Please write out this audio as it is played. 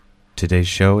Today's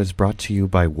show is brought to you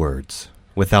by words.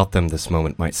 Without them, this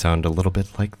moment might sound a little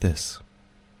bit like this.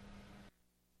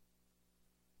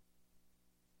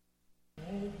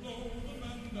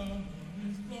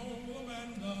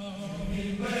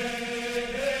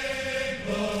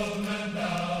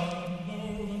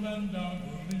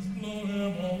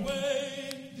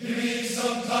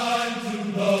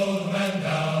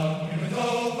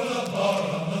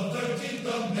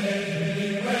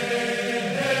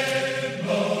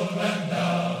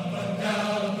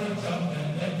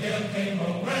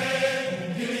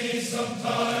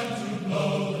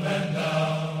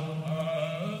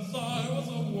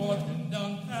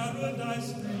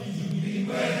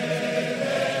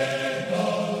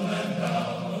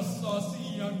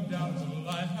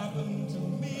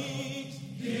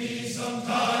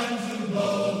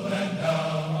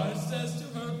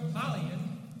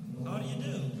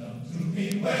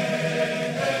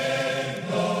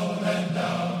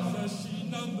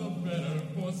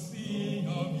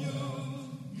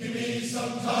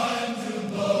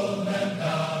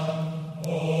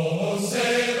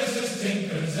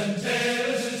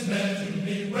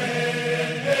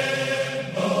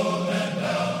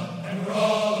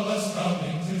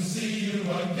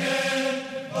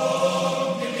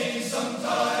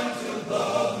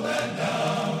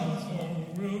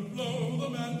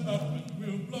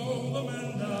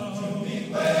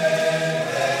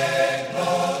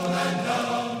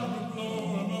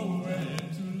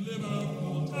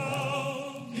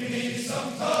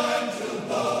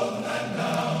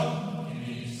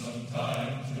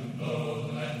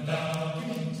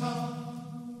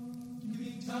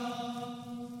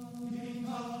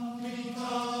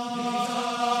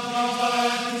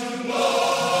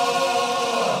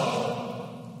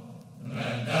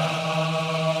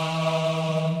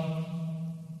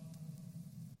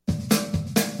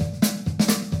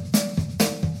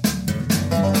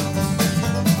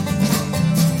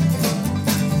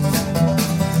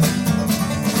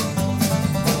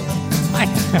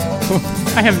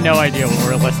 I have no idea what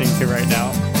we're listening to right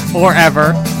now. Or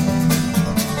ever.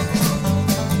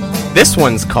 This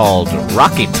one's called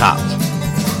Rocky Top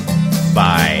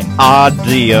by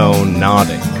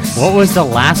Audionautics. What was the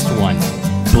last one?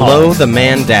 Blow the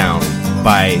Man Down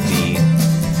by the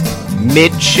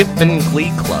Midshipman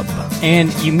Glee Club.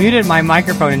 And you muted my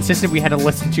microphone and insisted we had to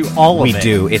listen to all of it. We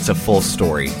do. It's a full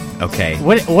story, okay?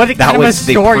 What that kind of a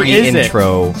story is it? That was the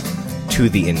pre-intro to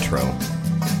the intro.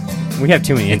 We have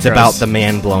too many intros. It's about the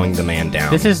man blowing the man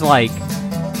down. This is like...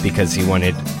 Because he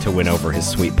wanted to win over his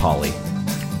sweet Polly.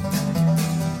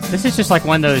 This is just like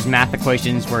one of those math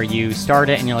equations where you start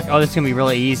it and you're like, oh, this is going to be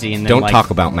really easy. And then Don't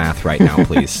talk about math right now,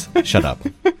 please. Shut up.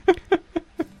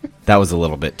 That was a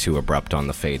little bit too abrupt on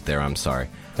the fade there. I'm sorry.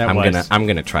 I'm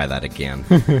gonna try that again.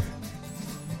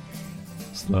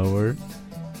 Slower.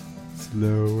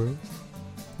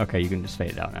 Okay, you can just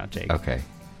fade it out now, Jake. Okay,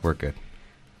 we're good.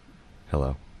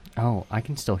 Hello. Oh, I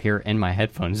can still hear it in my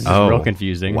headphones. This is real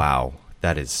confusing. Wow,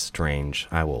 that is strange.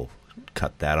 I will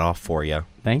cut that off for you.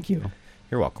 Thank you.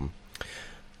 You're welcome.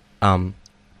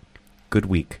 Good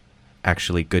week.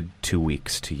 Actually, good 2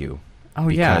 weeks to you. Oh,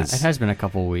 yeah, it has been a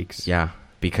couple weeks. Yeah,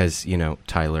 because,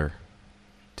 Tyler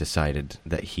decided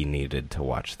that he needed to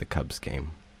watch the Cubs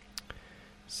game.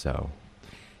 So,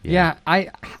 yeah.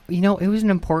 It was an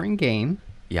important game.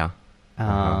 Yeah.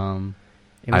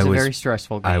 It was a very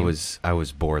stressful game. I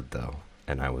was bored, though,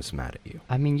 and I was mad at you.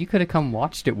 I mean, you could have come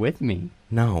watched it with me.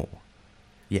 No.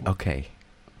 Yeah, okay.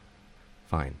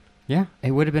 Fine. Yeah,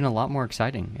 it would have been a lot more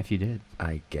exciting if you did.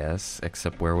 I guess,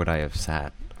 except where would I have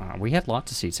sat? We had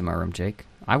lots of seats in my room, Jake.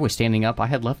 I was standing up. I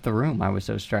had left the room. I was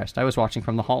so stressed. I was watching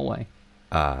from the hallway.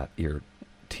 Your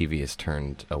TV is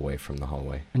turned away from the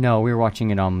hallway. No, we were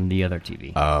watching it on the other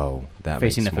TV. Oh, that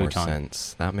facing makes the more futon.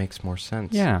 sense. That makes more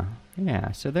sense. Yeah.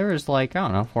 So there was 4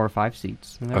 or 5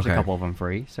 seats, and there was a couple of them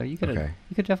free. So you could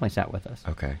definitely sat with us.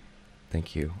 Okay,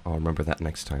 thank you. I'll remember that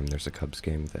next time there's a Cubs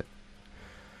game that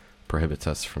prohibits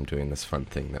us from doing this fun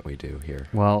thing that we do here.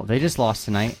 Well, they just lost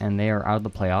tonight, and they are out of the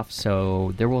playoffs,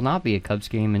 so there will not be a Cubs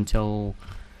game until,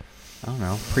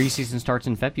 preseason starts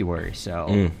in February,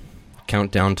 so...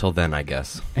 Countdown till then, I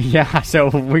guess. Yeah, so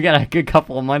we got a good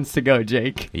couple of months to go,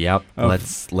 Jake. Yep,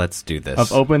 let's do this.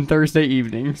 Of open Thursday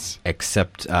evenings.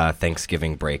 Except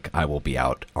Thanksgiving break, I will be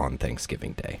out on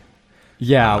Thanksgiving Day.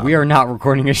 Yeah, we are not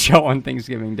recording a show on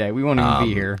Thanksgiving Day. We won't even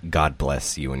be here. God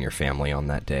bless you and your family on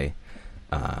that day.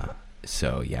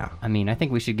 So, yeah. I mean, I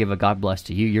think we should give a God bless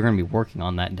to you. You're going to be working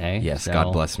on that day. Yes, so.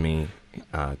 God bless me.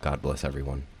 God bless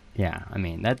everyone. Yeah, I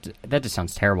mean, that just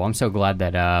sounds terrible. I'm so glad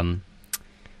that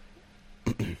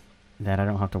that I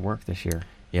don't have to work this year.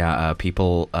 Yeah,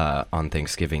 people on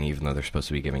Thanksgiving, even though they're supposed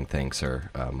to be giving thanks, are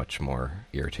much more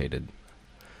irritated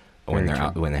when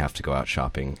when they have to go out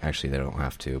shopping. Actually, they don't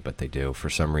have to, but they do for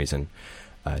some reason.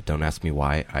 Don't ask me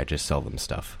why. I just sell them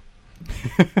stuff.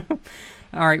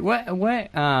 All right.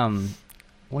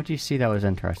 What did you see that was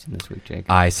interesting this week, Jake?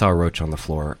 I saw a roach on the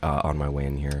floor on my way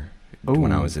in here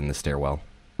when I was in the stairwell.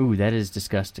 Ooh, that is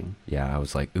disgusting. Yeah, I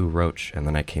was like, ooh, roach. And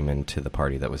then I came into the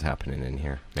party that was happening in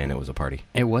here. Man, it was a party.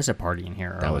 It was a party in here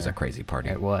earlier. That was a crazy party.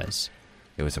 It was.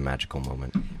 It was a magical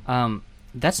moment.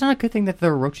 That's not a good thing that there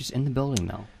were roaches in the building,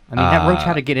 though. I mean, that roach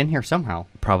had to get in here somehow.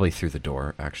 Probably through the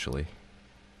door, actually.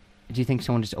 Do you think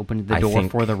someone just opened the door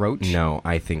for the roach? No,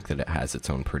 I think that it has its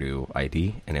own Purdue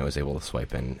ID, and it was able to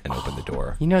swipe in and open the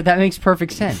door. You know, that makes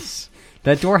perfect sense.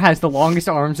 That door has the longest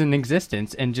arms in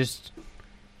existence and just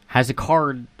has a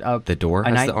card. The door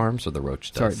has the arms, or the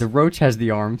roach does? Sorry, the roach has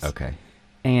the arms. Okay.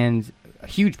 And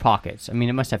huge pockets. I mean,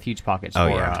 it must have huge pockets. Oh,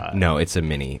 yeah. No, it's a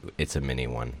mini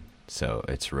one, so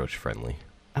it's roach friendly.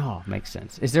 Oh, makes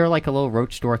sense. Is there like a little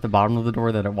roach door at the bottom of the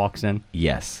door that it walks in?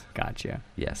 Yes. Gotcha.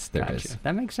 Yes, there is.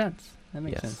 That makes sense. That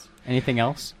makes sense. Anything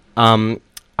else?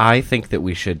 I think that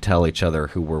we should tell each other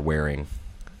who we're wearing.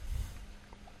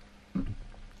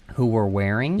 Who we're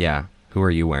wearing? Yeah. Who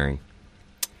are you wearing?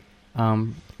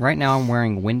 Right now I'm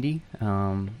wearing Wendy.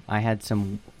 I had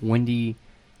some Wendy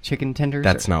chicken tenders.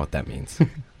 That's not what that means.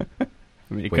 I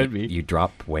mean, it could be. You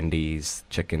drop Wendy's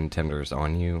chicken tenders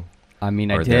on you? I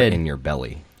mean, I did. Or they're in your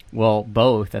belly? Well,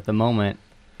 both at the moment.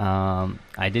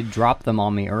 I did drop them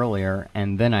on me earlier,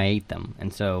 and then I ate them.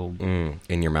 And so...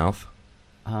 in your mouth?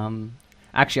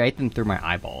 Actually, I ate them through my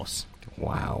eyeballs.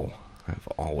 Wow. I've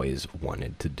always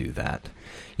wanted to do that.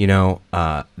 You know,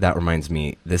 that reminds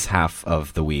me, this half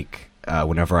of the week,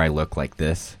 whenever I look like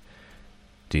this...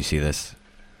 Do you see this?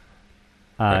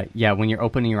 Yeah, when you're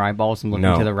opening your eyeballs and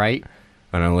looking to the right?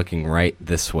 When I'm looking right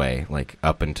this way, like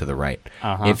up and to the right,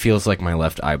 it feels like my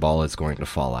left eyeball is going to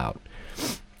fall out.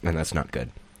 And that's not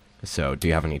good. So, do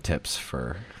you have any tips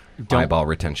for eyeball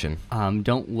retention?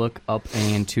 Don't look up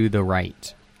and to the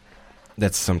right.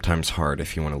 That's sometimes hard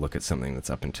if you want to look at something that's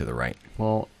up and to the right.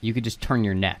 Well, you could just turn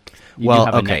your neck.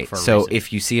 Okay, so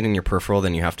if you see it in your peripheral,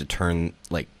 then you have to turn,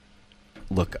 like,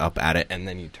 look up at it, and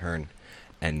then you turn,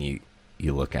 and you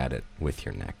look at it with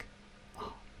your neck.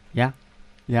 Yeah.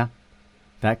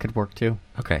 That could work, too.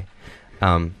 Okay.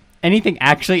 Anything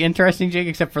actually interesting, Jake,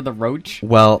 except for the roach?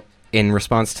 Well... In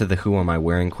response to the who am I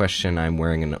wearing question, I'm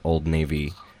wearing an Old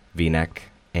Navy V-neck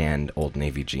and Old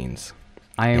Navy jeans.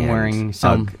 I am wearing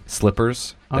some... Ugg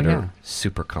slippers that are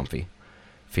super comfy.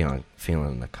 Feeling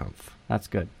the comf. That's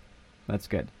good.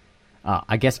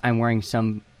 I guess I'm wearing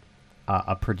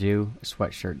a Purdue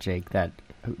sweatshirt, Jake. That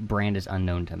brand is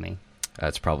unknown to me.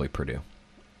 That's probably Purdue.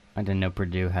 I didn't know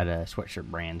Purdue had a sweatshirt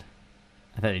brand.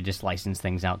 I thought they just licensed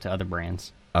things out to other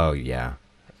brands. Oh, yeah.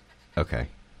 Okay.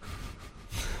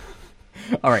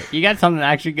 All right, you got something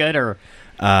actually good, or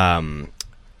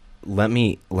let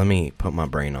me put my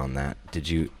brain on that. Did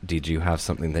you have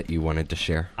something that you wanted to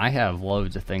share? I have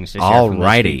loads of things to share.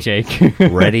 Alrighty, Jake.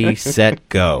 Ready, set,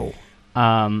 go.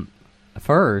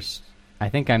 First, I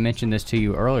think I mentioned this to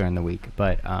you earlier in the week,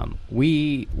 but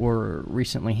we were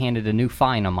recently handed a new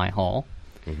fine on my hall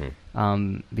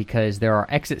because there are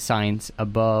exit signs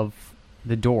above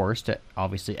the doors to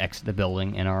obviously exit the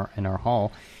building in our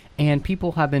hall. And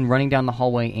people have been running down the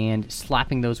hallway and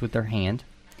slapping those with their hand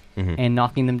and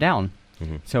knocking them down.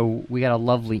 So we got a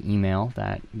lovely email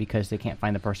that because they can't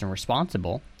find the person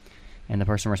responsible, and the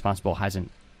person responsible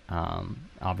hasn't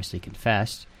obviously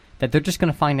confessed, that they're just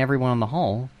going to fine everyone on the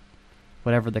hall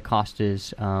whatever the cost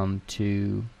is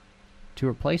to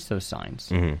replace those signs.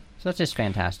 So that's just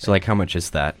fantastic. So, like, how much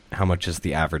is that? How much is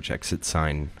the average exit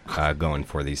sign going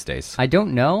for these days? I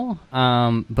don't know,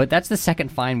 but that's the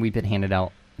second fine we've been handed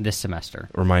out this semester.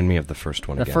 Remind me of the first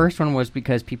one again. The first one was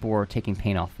because people were taking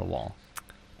paint off the wall.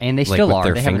 And they still are.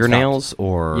 With their fingernails,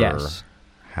 or yes.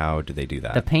 How do they do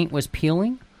that? The paint was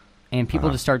peeling, and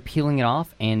people just started peeling it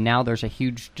off, and now there's a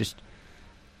huge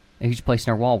place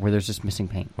in our wall where there's just missing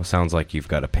paint. Well, sounds like you've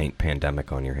got a paint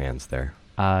pandemic on your hands there.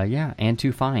 Yeah, and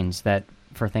 2 fines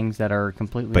for things that are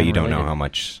completely But you unrelated. don't know how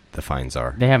much the fines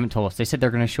are. They haven't told us. They said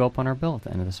they're going to show up on our bill at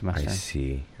the end of the semester.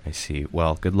 I see.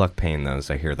 Well, good luck paying those.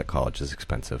 I hear that college is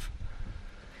expensive.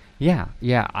 Yeah.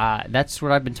 That's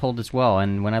what I've been told as well.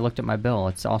 And when I looked at my bill,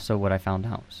 it's also what I found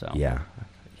out. So yeah,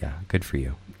 good for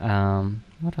you.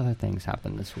 What other things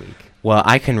happened this week? Well,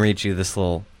 I can read you this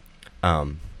little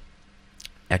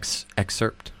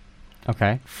excerpt.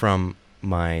 Okay. From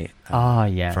my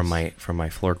yes. from my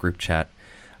floor group chat.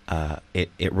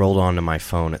 It rolled onto my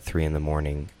phone at 3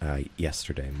 a.m.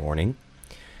 yesterday morning.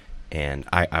 and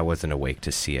I wasn't awake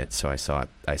to see it, so I saw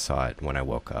it when I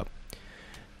woke up.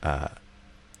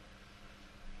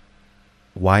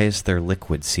 Why is there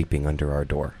liquid seeping under our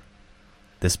door?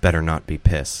 This better not be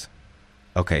piss.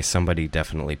 Okay, somebody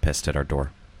definitely pissed at our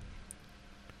door.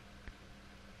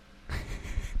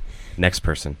 Next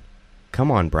person. Come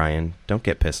on, Brian, don't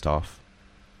get pissed off.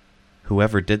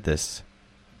 Whoever did this,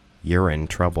 you're in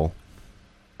trouble.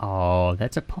 Oh,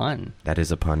 that's a pun. That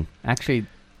is a pun. Actually,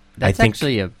 that's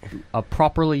actually a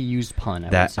properly used pun.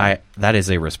 That is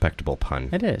a respectable pun.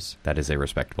 It is. That is a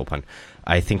respectable pun.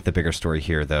 I think the bigger story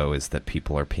here, though, is that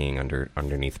people are peeing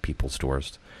underneath people's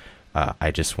doors.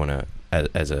 I just want to,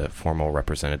 as a formal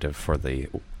representative for the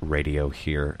radio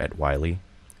here at Wiley,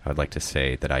 I would like to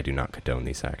say that I do not condone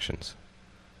these actions.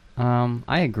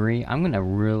 I agree. I'm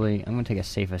gonna take a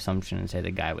safe assumption and say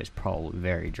the guy was probably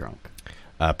very drunk.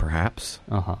 Perhaps.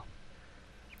 Uh-huh.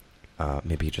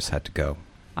 Maybe he just had to go.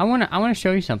 I wanna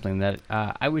show you something that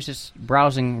I was just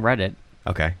browsing Reddit.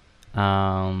 Okay.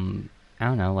 I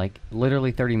don't know, like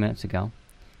literally 30 minutes ago,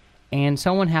 and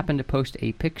someone happened to post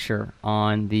a picture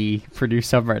on the Purdue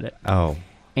subreddit. Oh.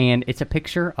 And it's a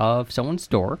picture of someone's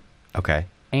door. Okay.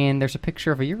 And there's a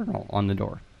picture of a urinal on the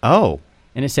door. Oh.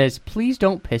 And it says, "Please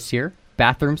don't piss here.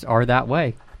 Bathrooms are that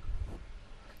way."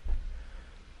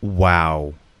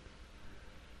 Wow.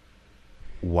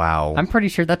 I'm pretty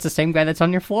sure that's the same guy that's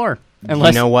on your floor.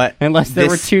 Unless, you know what? Unless there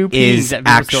were two peas at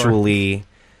people's door. Actually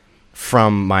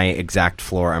from my exact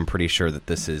floor. I'm pretty sure that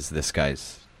this is this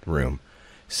guy's room.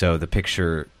 So the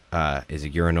picture is a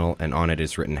urinal, and on it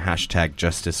is written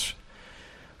 #justice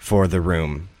for the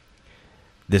room.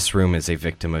 This room is a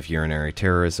victim of urinary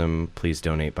terrorism. Please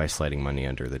donate by sliding money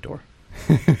under the door.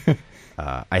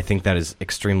 I think that is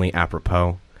extremely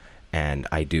apropos, and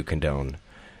I do condone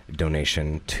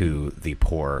donation to the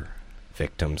poor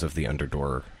victims of the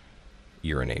underdoor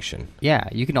urination. Yeah,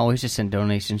 you can always just send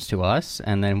donations to us,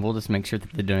 and then we'll just make sure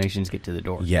that the donations get to the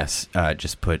door. Yes,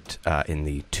 just put in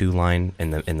the to line,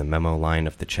 in the memo line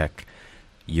of the check,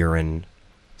 urine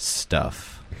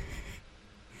stuff.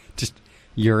 Just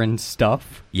urine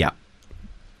stuff? Yeah.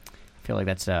 I feel like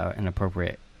that's an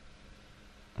appropriate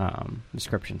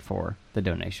description for the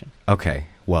donation. Okay,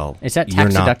 well, is that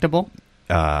tax deductible?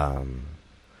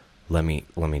 Let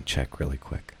me check really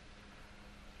quick.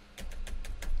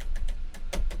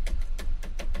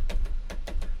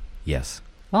 Yes.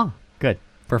 Oh, good.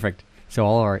 Perfect. So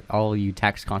all you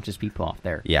tax conscious people off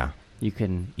there. Yeah.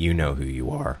 You know who you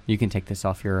are. You can take this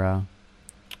off your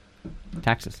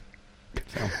taxes.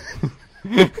 So.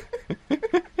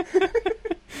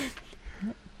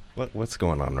 What's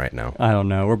going on right now? I don't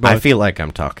know. I feel like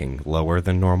I'm talking lower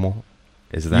than normal.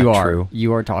 Is that true?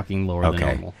 You are talking lower than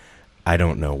normal. I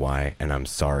don't know why, and I'm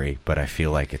sorry, but I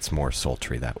feel like it's more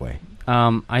sultry that way.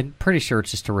 I'm pretty sure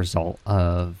it's just a result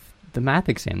of the math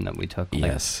exam that we took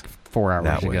 4 hours ago.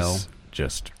 That was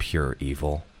just pure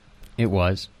evil. It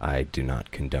was. I do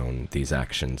not condone these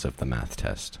actions of the math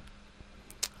test.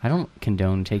 I don't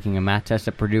condone taking a math test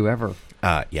at Purdue ever.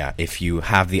 Yeah, if you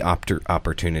have the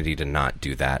opportunity to not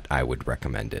do that, I would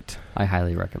recommend it. I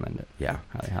highly recommend it. Yeah.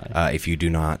 Highly. If you do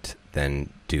not, then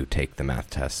do take the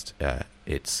math test.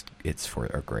 It's for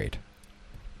a grade.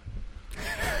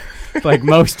 Like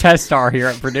most tests are here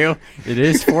at Purdue, it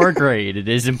is for a grade. It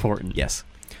is important. Yes.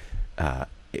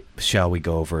 Shall we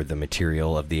go over the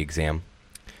material of the exam?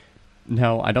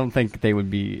 No, I don't think they would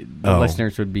be. The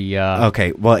listeners would be.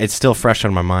 Okay, well, it's still fresh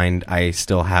on my mind. I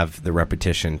still have the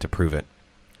repetition to prove it.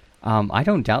 I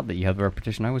don't doubt that you have the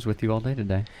repetition. I was with you all day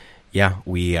today. Yeah,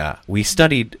 we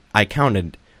studied. I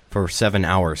counted for 7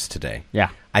 hours today. Yeah,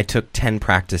 I took 10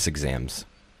 practice exams.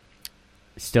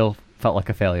 Still felt like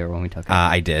a failure when we took it.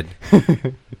 I did,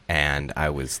 and I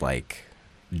was like,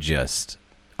 just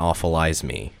awfulize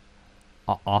me.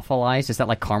 Awfulize? Is that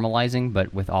like caramelizing,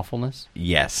 but with awfulness?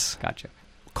 Yes. Gotcha.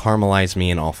 Caramelize me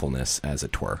in awfulness, as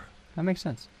it were. That makes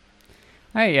sense.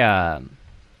 I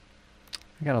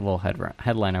got a little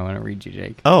headline I want to read you,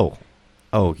 Jake. Oh,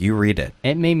 you read it.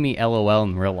 It made me LOL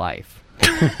in real life.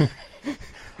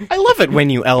 I love it when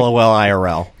you LOL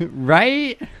IRL.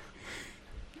 Right?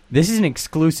 This is an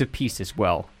exclusive piece as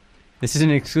well. This is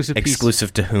an exclusive piece.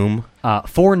 Exclusive to whom?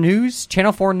 4 News,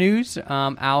 Channel 4 News,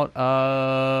 out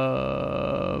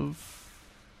of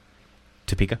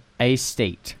Topeka? A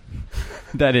state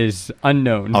that is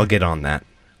unknown. I'll get on that.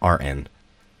 RN.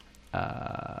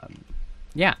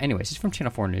 Yeah, anyways, it's from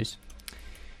Channel 4 News.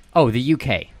 Oh, the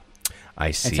UK.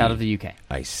 I see. It's out of the UK.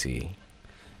 I see.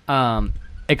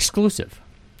 Exclusive.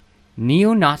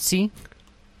 Neo-Nazi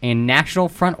and National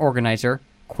Front organizer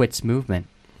quits movement.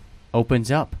 Opens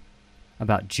up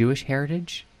about Jewish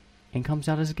heritage and comes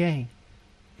out as gay.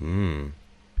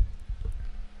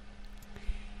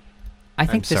 I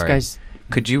think this guy's...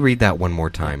 Could you read that one more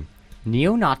time?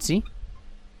 Neo-Nazi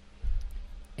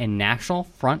and National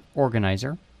Front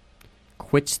organizer,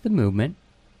 quits the movement,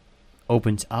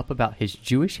 opens up about his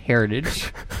Jewish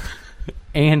heritage,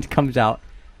 and comes out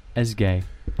as gay.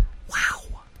 Wow.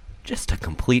 Just a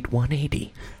complete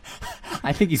 180.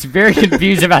 I think he's very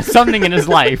confused about something in his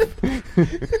life.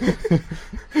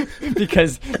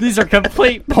 Because these are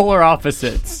complete polar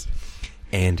opposites.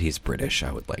 And he's British,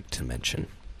 I would like to mention.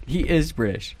 He is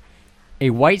British. A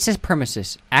white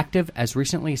supremacist, active as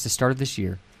recently as the start of this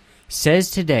year, says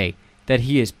today that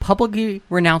he is publicly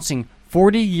renouncing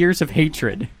 40 years of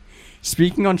hatred.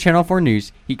 Speaking on Channel 4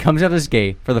 News, he comes out as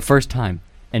gay for the first time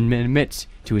and admits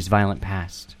to his violent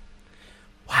past.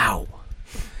 Wow.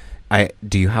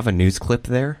 Do you have a news clip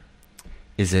there?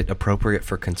 Is it appropriate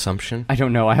for consumption? I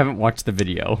don't know. I haven't watched the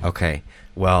video. Okay.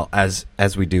 Well, as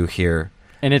we do here...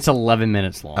 And it's 11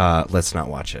 minutes long. Let's not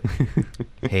watch it.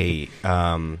 Hey,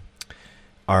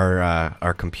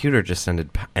 our computer just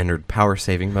entered power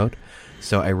saving mode,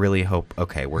 so I really hope...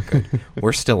 Okay, we're good.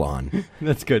 We're still on.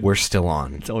 That's good. We're still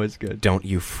on. It's always good. Don't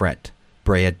you fret,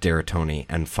 Brea Deratoni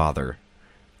and Father,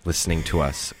 listening to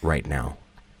us right now.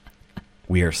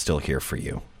 We are still here for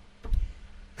you.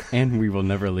 And we will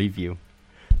never leave you.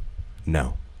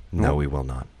 No. No, we will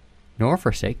not. Nor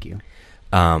forsake you.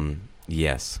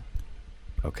 Yes.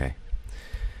 Okay.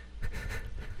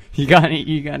 You got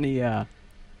any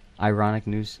ironic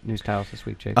news titles this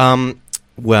week, Jake?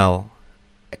 Well,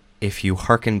 if you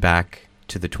hearken back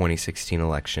to the 2016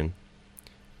 election,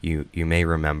 you may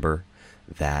remember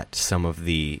that some of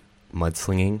the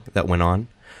mudslinging that went on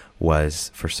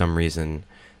was, for some reason,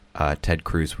 Ted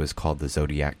Cruz was called the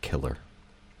Zodiac Killer.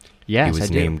 Yes, he was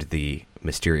named the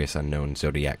mysterious unknown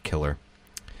Zodiac Killer.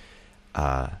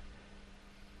 Actually,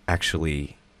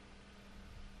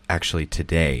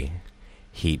 today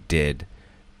he did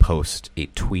post a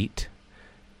tweet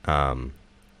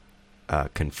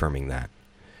confirming that.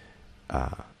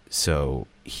 So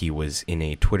he was in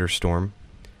a Twitter storm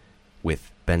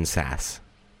with Ben Sasse.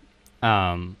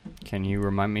 Can you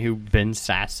remind me who Ben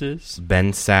Sasse is?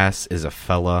 Ben Sasse is a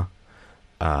fella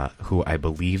who I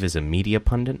believe is a media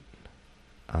pundit.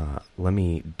 Let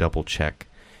me double check.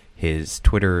 His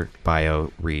Twitter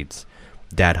bio reads,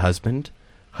 Dad Husband,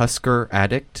 Husker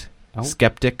Addict,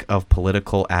 Skeptic of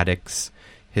Political Addicts,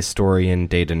 Historian,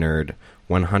 Data Nerd,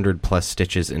 100 plus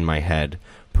stitches in my head,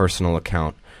 personal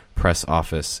account, press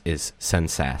office is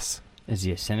Sensass. Is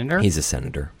he a senator? He's a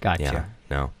senator. Gotcha. Yeah,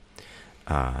 no.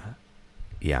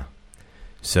 Yeah.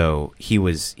 So he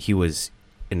was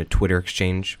in a Twitter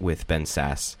exchange with Ben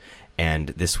Sasse, and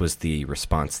this was the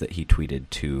response that he tweeted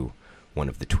to one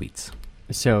of the tweets.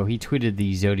 So he tweeted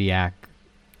the Zodiac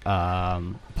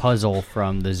puzzle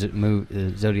from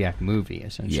the Zodiac movie,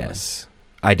 essentially. Yes.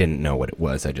 I didn't know what it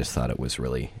was. I just thought it was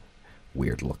really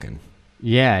weird looking.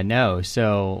 Yeah, no.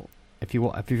 So if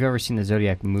you've ever seen the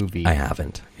Zodiac movie, I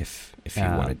haven't. If you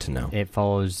wanted to know, it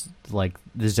follows like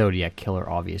the Zodiac Killer,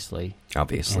 obviously.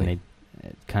 Obviously, and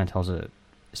it kind of tells a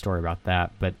story about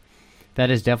that. But that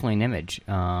is definitely an image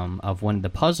of one of the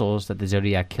puzzles that the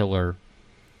Zodiac Killer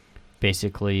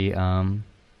basically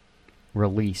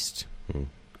released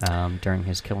during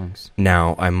his killings.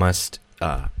 Now, I must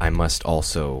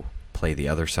also play the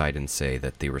other side and say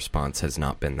that the response has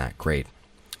not been that great.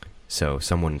 So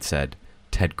someone said,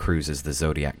 Ted Cruz is the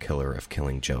Zodiac Killer of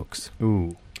killing jokes.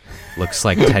 Ooh. Looks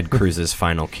like Ted Cruz's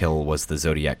final kill was the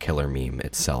Zodiac Killer meme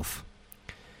itself.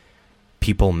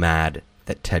 People mad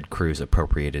that Ted Cruz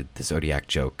appropriated the Zodiac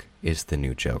joke is the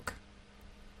new joke.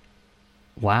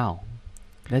 Wow.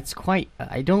 That's quite...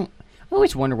 I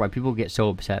always wonder why people get so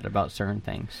upset about certain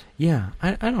things. Yeah,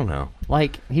 I don't know.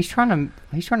 Like, he's trying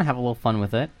to have a little fun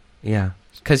with it. Yeah,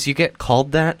 because you get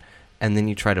called that, and then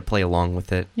you try to play along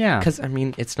with it. Yeah. Because, I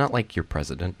mean, it's not like you're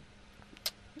president.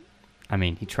 I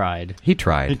mean, he tried. He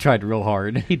tried. He tried real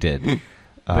hard. He did.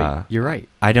 But you're right.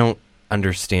 I don't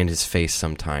understand his face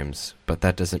sometimes, but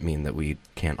that doesn't mean that we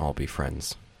can't all be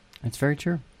friends. That's very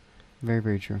true. Very,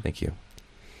 very true. Thank you.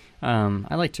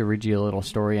 I'd like to read you a little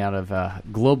story out of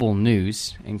Global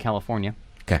News in California.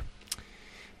 Okay.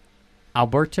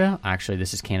 Alberta, actually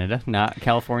this is Canada, not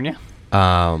California.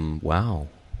 Wow.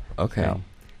 Okay. So,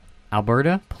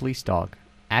 Alberta police dog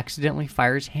accidentally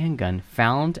fires handgun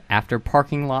found after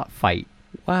parking lot fight.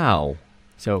 Wow.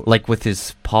 So, like with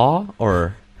his paw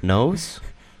or nose?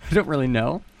 I don't really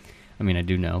know. I mean, I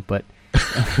do know, but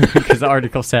because the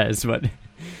article says, but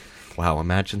wow,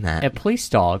 imagine that. A police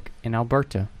dog in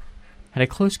Alberta had a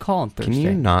close call on Thursday. Can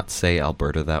you not say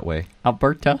Alberta that way?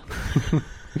 Alberta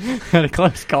had a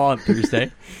close call on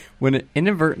Thursday when it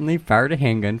inadvertently fired a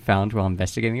handgun found while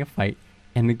investigating a fight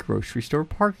in the grocery store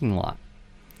parking lot.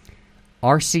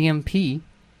 RCMP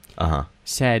Uh-huh.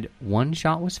 said one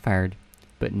shot was fired,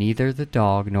 but neither the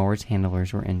dog nor its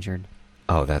handlers were injured.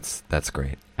 Oh, that's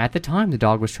great. At the time, the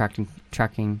dog was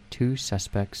tracking 2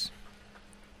 suspects.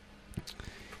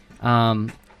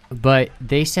 But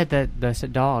they said that the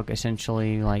dog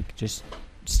essentially just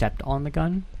stepped on the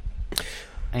gun.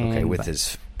 And with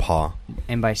his paw.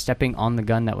 And by stepping on the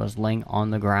gun that was laying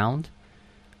on the ground,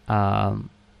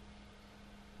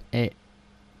 it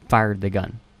fired the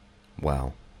gun.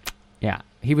 Wow. Yeah,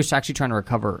 he was actually trying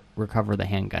to recover the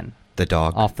handgun. The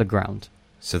dog? Off the ground.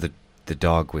 So the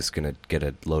dog was going to get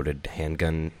a loaded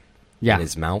handgun in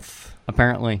his mouth?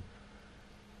 Apparently.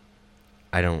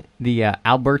 I don't... The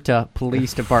Alberta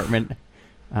Police Department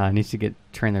needs to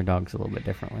train their dogs a little bit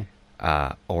differently.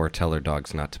 Or tell their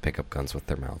dogs not to pick up guns with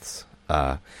their mouths.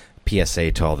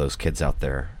 PSA to all those kids out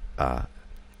there,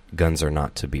 guns are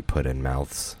not to be put in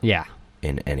mouths. Yeah.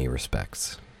 In any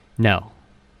respects. No.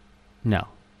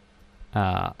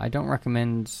 I don't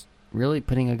recommend really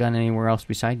putting a gun anywhere else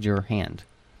besides your hand.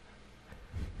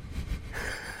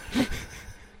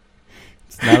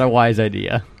 It's not a wise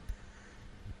idea.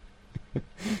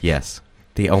 Yes.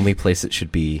 The only place it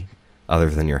should be, other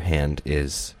than your hand,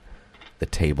 is the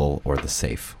table or the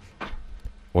safe.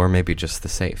 Or maybe just the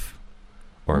safe.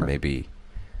 Or maybe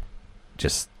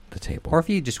just the table. Or if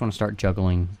you just want to start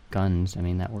juggling guns, I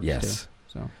mean, that works yes.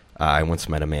 too. So. I once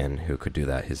met a man who could do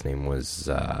that. His name was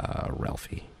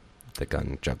Ralphie, the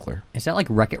gun juggler. Is that like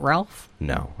Wreck-It Ralph?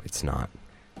 No, it's not.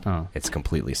 Oh. It's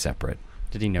completely separate.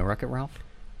 Did he know Wreck-It Ralph?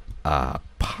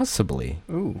 Possibly.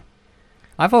 Ooh.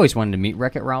 I've always wanted to meet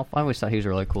Wreck-It Ralph. I always thought he was a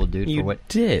really cool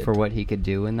dude for what he could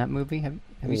do in that movie. Have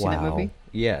you seen that movie?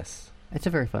 Yes. It's a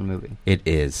very fun movie. It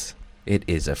is. It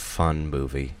is a fun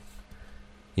movie.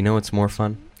 You know what's more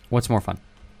fun? What's more fun?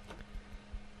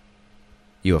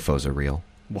 UFOs are real.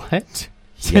 What?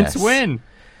 Since when?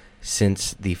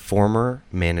 Since the former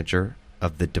manager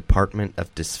of the Department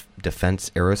of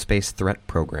Defense Aerospace Threat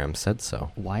Program said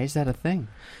so. Why is that a thing?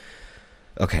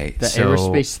 Okay, the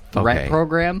Aerospace Threat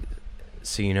Program?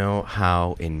 So you know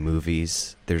how in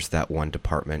movies there's that one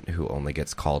department who only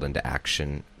gets called into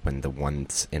action when the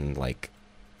ones in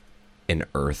an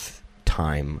Earth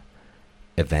time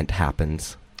event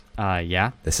happens?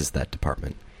 Yeah. This is that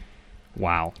department.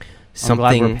 Wow. Something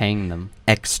I'm glad we're paying them.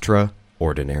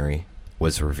 Extraordinary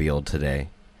was revealed today.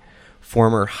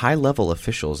 Former high-level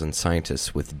officials and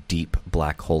scientists with deep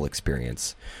black hole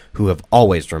experience, who have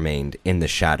always remained in the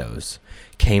shadows,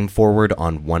 came forward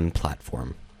on one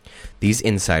platform. These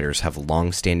insiders have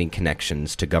long-standing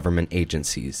connections to government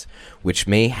agencies, which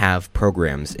may have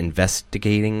programs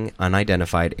investigating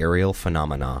unidentified aerial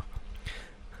phenomena.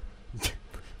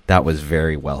 That was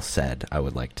very well said, I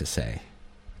would like to say.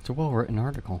 It's a well-written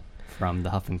article from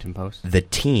the Huffington Post. The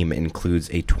team includes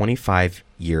a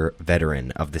 25-year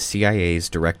veteran of the CIA's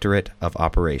Directorate of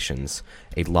Operations,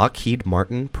 a Lockheed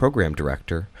Martin program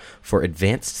director for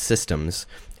advanced systems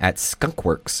at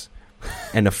Skunkworks,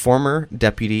 and a former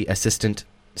Deputy Assistant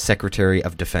Secretary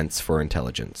of Defense for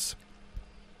Intelligence.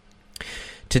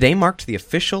 Today marked the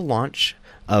official launch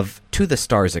of To the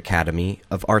Stars Academy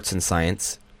of Arts and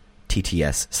Science,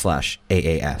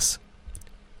 TTS/AAS,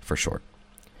 for short.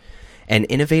 An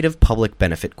innovative public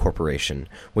benefit corporation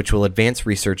which will advance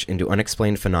research into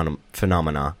unexplained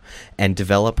phenomena and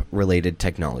develop related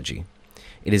technology.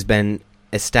 It has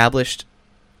established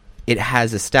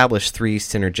 3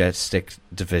 synergistic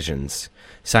divisions: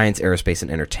 science, aerospace,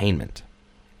 and entertainment.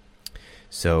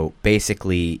 So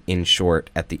basically, in short,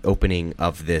 at the opening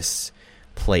of this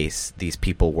place, these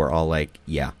people were all like,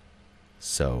 yeah,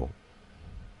 so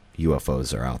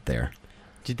UFOs are out there.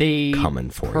 Did they coming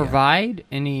for provide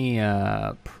any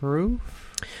proof?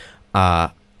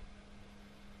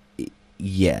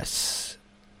 Yes.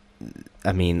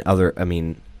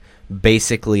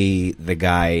 Basically, the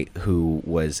guy who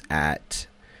was at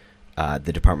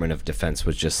the Department of Defense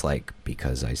was just like,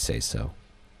 because I say so.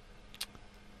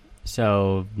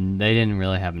 So they didn't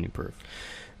really have any proof?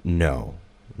 No.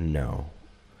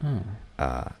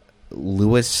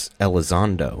 Luis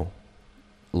Elizondo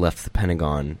left the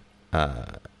Pentagon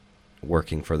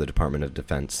working for the Department of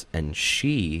Defense, and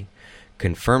she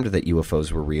confirmed that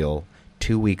UFOs were real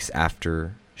 2 weeks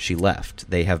after she left.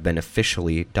 They have been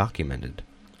officially documented.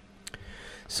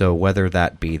 So whether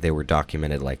that be they were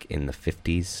documented like in the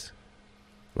 50s,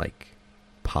 like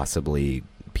possibly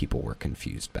people were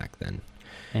confused back then.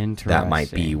 Interesting. That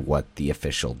might be what the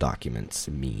official documents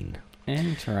mean.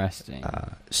 Interesting.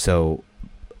 So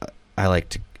I like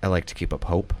to keep up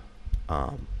hope.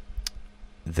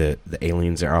 The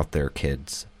aliens are out there,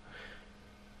 kids.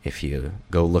 If you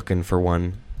go looking for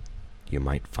one, you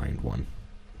might find one.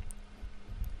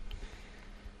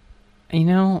 You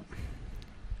know,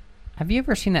 have you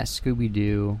ever seen that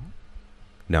Scooby-Doo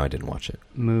No, I didn't watch it.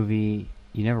 movie?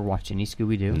 You never watched any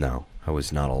Scooby-Doo? No, I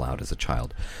was not allowed as a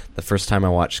child. The first time I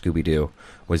watched Scooby-Doo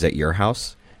was at your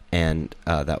house, and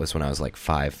that was when I was like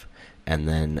 5. And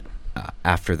then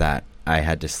after that, I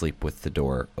had to sleep with the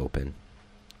door open.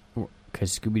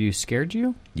 Because Scooby-Doo scared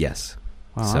you? Yes.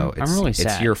 Wow, So I'm really sad.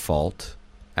 It's your fault,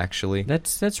 actually.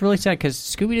 That's really sad, because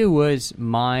Scooby-Doo was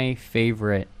my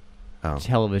favorite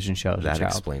television show as a That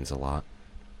child. explains a lot.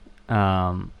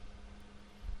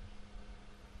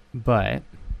 But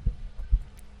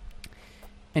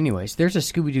anyways, there's a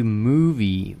Scooby-Doo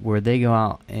movie where they go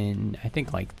out in, I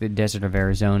think, like the desert of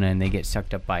Arizona, and they get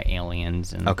sucked up by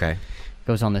aliens, and Okay.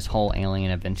 goes on this whole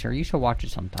alien adventure. You should watch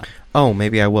it sometime. Oh,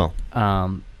 maybe I will.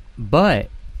 But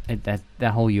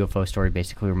that whole UFO story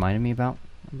basically reminded me about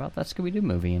that Scooby-Doo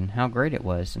movie and how great it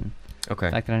was, and Okay.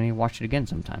 the fact that I need to watch it again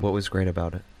sometime. What was great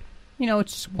about it? You know,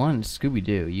 it's just one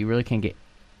Scooby-Doo. You really can't get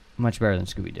much better than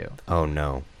Scooby-Doo. Oh,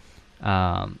 no.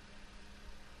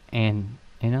 And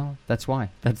you know, that's why.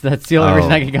 That's the only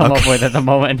reason I can come up with at the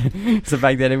moment. It's the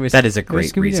fact that it was. That is a it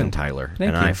was great reason, Scooby-Doo. Tyler.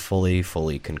 Thank and you. I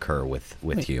fully concur with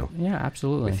you. Yeah,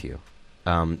 absolutely. With you.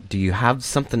 Do you have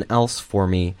something else for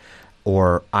me,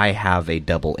 or I have a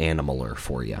double animaler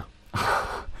for you?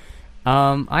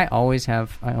 I always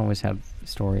have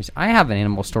stories. I have an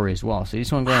animal story as well. So you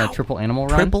just want to go on a triple animal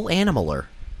run? Triple animaler.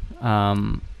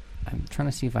 I'm trying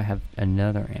to see if I have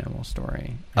another animal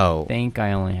story. Oh. I think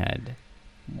I only had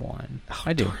one. Oh,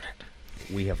 I do. darn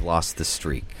it. We have lost the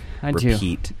streak. I do.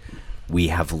 Repeat. We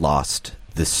have lost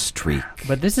the streak.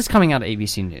 But this is coming out of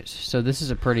ABC News, so this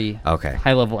is a pretty Okay.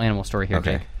 high-level animal story here,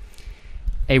 Okay. Jake.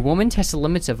 A woman tests the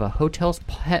limits of a hotel's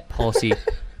pet policy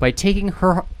by taking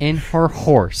her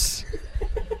horse.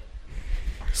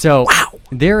 So Wow.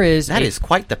 there is That is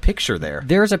quite the picture there.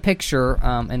 There's a picture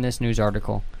in this news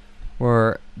article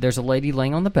where there's a lady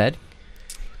laying on the bed,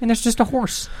 and there's just a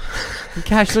horse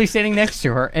casually sitting next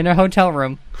to her in a hotel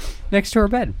room next to her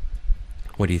bed.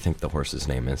 What do you think the horse's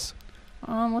name is?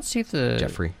 Let's see if the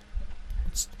Jeffrey.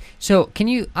 So can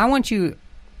you? I want you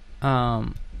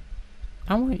to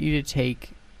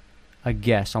take a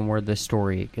guess on where this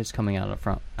story is coming out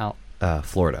of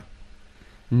Florida.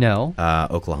 No.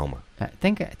 Oklahoma.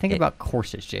 Think about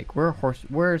horses, Jake.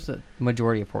 Where's the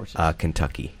majority of horses?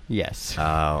 Kentucky. Yes.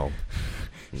 Oh.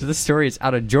 So this story is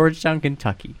out of Georgetown,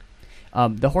 Kentucky.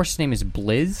 The horse's name is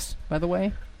Blizz, by the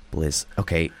way. Blizz.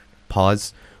 Okay,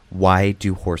 pause. Why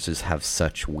do horses have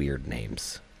such weird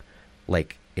names?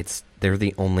 Like, they're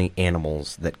the only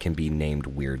animals that can be named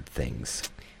weird things.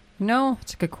 No,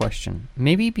 it's a good question.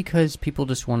 Maybe because people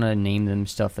just want to name them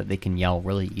stuff that they can yell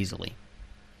really easily.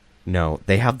 No,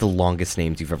 they have the longest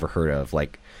names you've ever heard of,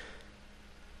 like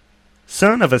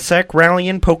son of a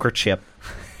Sacralian poker chip.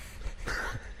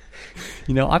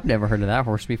 You know, I've never heard of that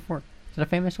horse before. Is that a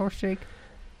famous horse, Jake?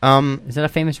 Is that a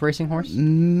famous racing horse?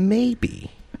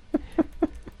 Maybe.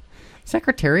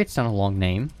 Secretariat's not a long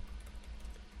name.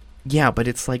 Yeah, but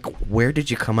it's like, where did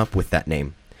you come up with that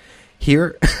name?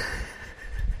 Here.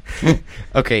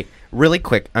 Okay, really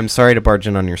quick. I'm sorry to barge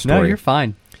in on your story. No, you're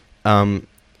fine.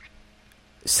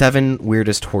 7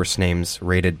 weirdest horse names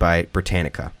rated by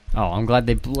Britannica. Oh, I'm glad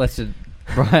they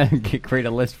create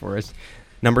a list for us.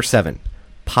 Number 7,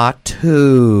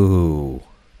 Patu.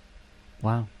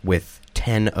 Wow. With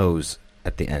 10 O's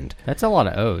at the end. That's a lot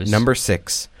of O's. Number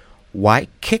 6,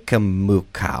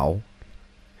 Waikikamukau.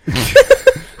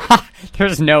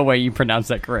 There's no way you pronounce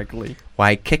that correctly.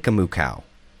 Waikikamukau.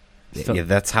 So, Yeah,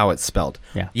 that's how it's spelled.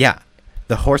 Yeah. Yeah.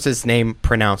 The horse's name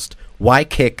pronounced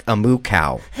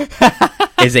Waikik-a-moo-cow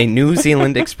is a New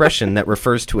Zealand expression that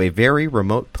refers to a very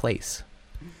remote place.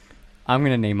 I'm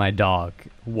going to name my dog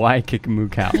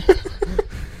Waikik-a-moo-cow.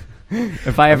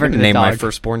 If I ever name my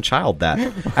firstborn child that.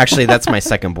 Actually, that's my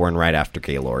secondborn right after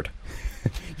Gaylord.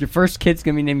 Your first kid's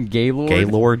going to be named Gaylord?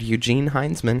 Gaylord Eugene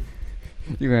Heinzman.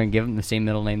 You're going to give him the same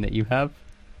middle name that you have?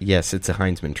 Yes, it's a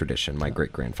Heinzman tradition. My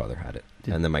great-grandfather had it.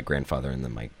 And then my grandfather and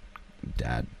then my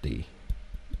daddy.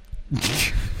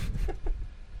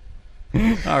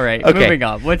 All right, okay. Moving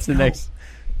on. What's the next?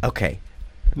 Okay.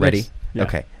 Ready? Yeah.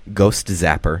 Okay. Ghost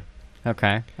Zapper.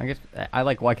 Okay. I guess I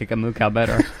like Waikik-a-moo-cow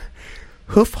better.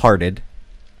 Hoof-hearted.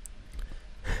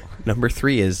 Number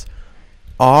 3 is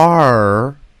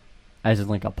R. As in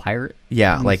like a pirate?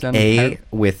 Yeah, like A pirate?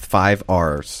 with 5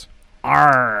 R's.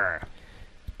 R.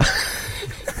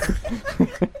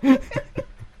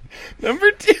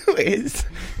 Number 2 is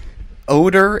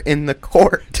odor in the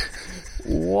court.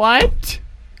 What?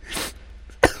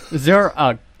 Is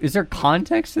there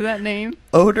context to that name?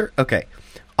 Odor. Okay.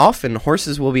 often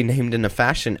horses will be named in a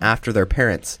fashion after their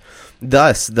parents.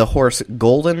 Thus, the horse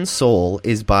Golden Soul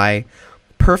is by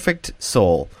Perfect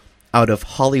Soul out of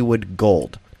Hollywood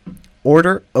Gold.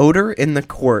 Odor in the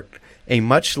Court, a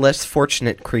much less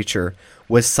fortunate creature,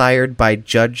 was sired by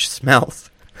Judge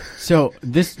Smells. So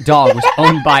this dog was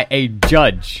owned by a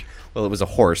judge. Well, it was a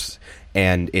horse,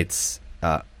 and its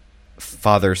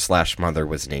father/mother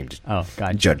was named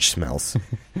Judge Smells.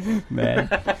 Man.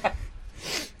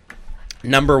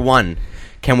 Number 1.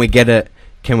 Can we get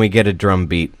a drum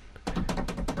beat?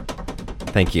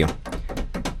 Thank you.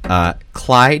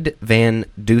 Clyde Van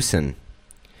Dusen,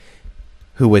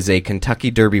 who was a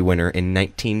Kentucky Derby winner in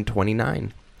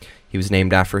 1929. He was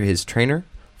named after his trainer,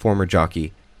 former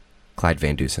jockey, Clyde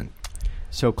Van Dusen.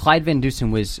 So Clyde Van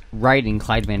Dusen was riding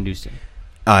Clyde Van Dusen.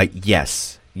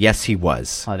 Yes. Yes, he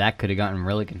was. Oh, that could have gotten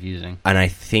really confusing. And I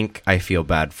think I feel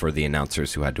bad for the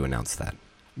announcers who had to announce that.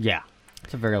 Yeah.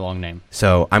 It's a very long name.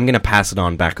 So I'm going to pass it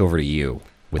on back over to you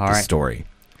with the story.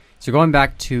 So going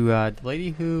back to the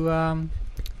lady who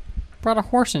brought a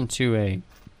horse into a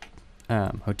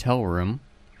hotel room.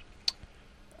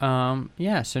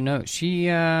 She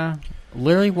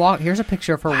literally walked. Here's a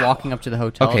picture of her walking up to the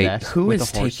hotel desk. Okay, who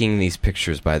is taking these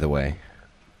pictures, by the way?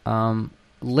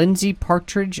 Lindsay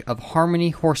Partridge of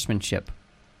Harmony Horsemanship.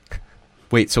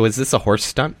 Wait, so is this a horse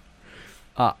stunt?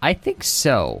 I think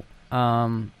so.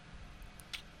 Let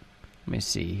me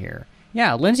see here.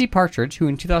 Yeah, Lindsay Partridge, who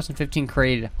in 2015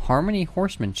 created Harmony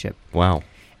Horsemanship. Wow.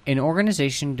 An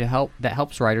organization that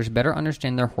helps riders better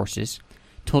understand their horses,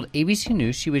 told ABC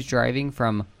News she was driving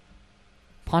from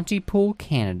Pontypool,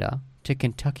 Canada to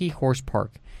Kentucky Horse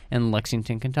Park in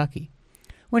Lexington, Kentucky,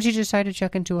 when she decided to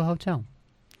check into a hotel.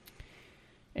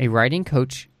 A riding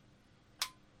coach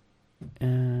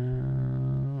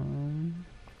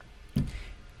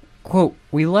quote,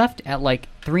 "We left at like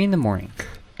 3 a.m,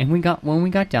 and when we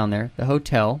got down there, the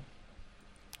hotel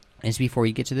is before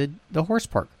you get to the horse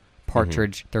park,"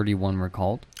 Partridge 31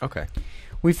 recalled. Okay.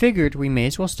 "We figured we may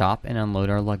as well stop and unload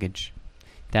our luggage.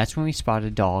 That's when we spotted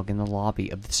a dog in the lobby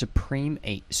of the Supreme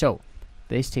 8. So,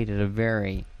 they stayed at a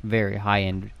very, very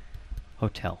high-end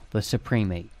hotel, the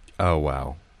Supreme 8. Oh,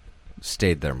 wow.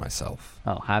 Stayed there myself.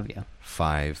 Oh, have you?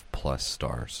 5+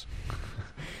 stars.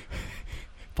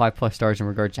 5+ stars in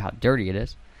regards to how dirty it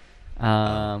is.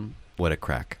 What a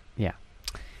crack. Yeah.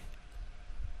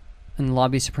 In the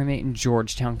lobby of Supreme 8 in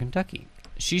Georgetown, Kentucky.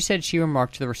 She said she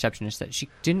remarked to the receptionist that she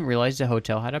didn't realize the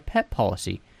hotel had a pet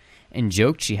policy and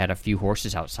joked she had a few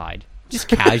horses outside, just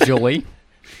casually.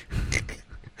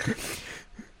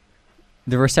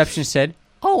 The receptionist said,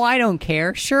 "Oh, I don't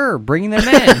care. Sure, bring them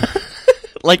in."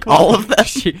 Like all of them?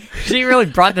 She really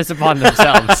brought this upon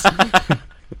themselves.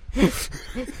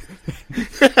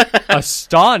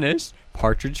 Astonished,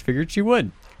 Partridge figured she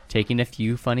would, taking a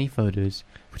few funny photos,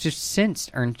 which have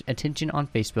since earned attention on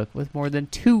Facebook with more than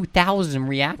 2,000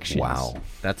 reactions. Wow,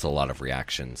 that's a lot of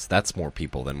reactions. That's more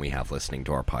people than we have listening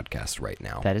to our podcast right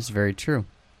now. That is very true.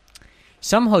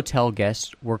 Some hotel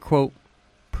guests were, quote,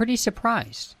 pretty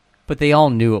surprised, but they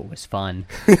all knew it was fun.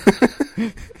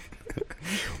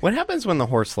 What happens when the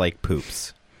horse,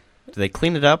 poops? Do they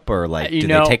clean it up, or, do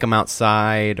they take them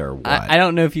outside, or what? I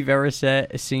don't know if you've ever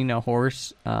seen a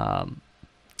horse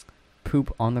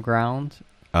poop on the ground.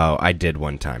 Oh, I did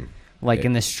one time.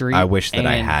 In the street? I wish that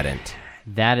I hadn't.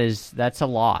 That's a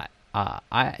lot.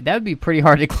 That would be pretty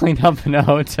hard to clean up in a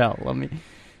hotel. Let me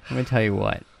tell you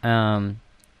what.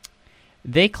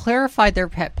 They clarified their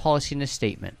pet policy in a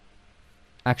statement.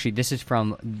 Actually, this is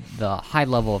from the high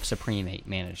level of Supreme 8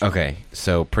 management. Okay,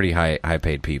 so pretty high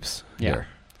paid peeps here.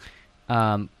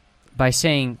 By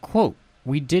saying, quote,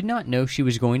 "We did not know she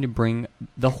was going to bring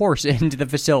the horse into the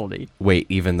facility." Wait,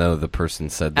 even though the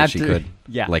person said that she could?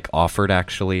 Yeah. Offered,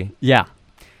 actually? Yeah.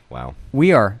 Wow.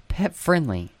 "We are pet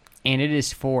friendly, and it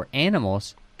is for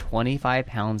animals 25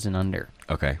 pounds and under.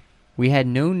 Okay. We had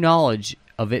no knowledge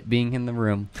of it being in the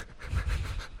room."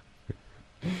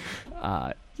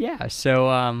 Yeah,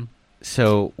 so...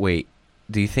 So, wait,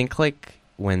 do you think,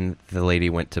 when the lady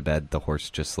went to bed, the horse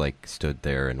just, stood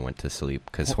there and went to sleep?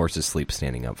 Because horses sleep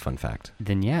standing up, fun fact.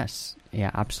 Then yes.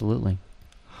 Yeah, absolutely.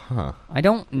 Huh. I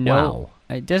don't know.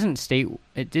 Wow. It doesn't state...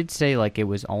 It did say, it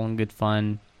was all in good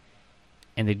fun,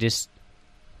 and they just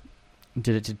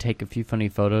did it to take a few funny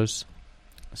photos.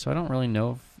 So I don't really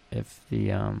know if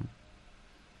the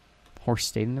horse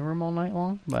stayed in the room all night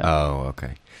long. But oh,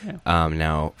 okay. Yeah.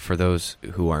 Now, for those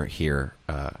who aren't here,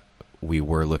 we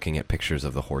were looking at pictures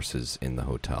of the horses in the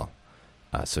hotel.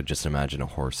 So just imagine a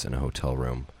horse in a hotel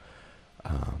room.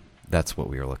 That's what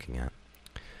we were looking at.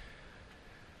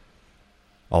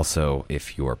 Also,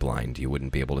 if you are blind, you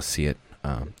wouldn't be able to see it.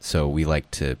 So we like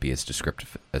to be as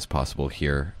descriptive as possible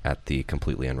here at the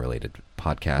Completely Unrelated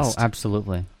podcast. Oh,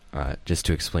 absolutely. Just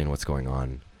to explain what's going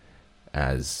on.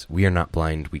 As we are not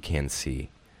blind, we can see.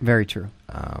 Very true.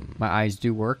 My eyes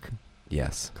do work.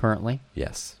 Yes. Currently.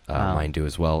 Yes. Mine do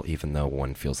as well, even though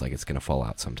one feels like it's going to fall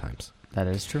out sometimes. That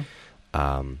is true.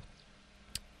 I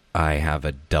have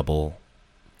a double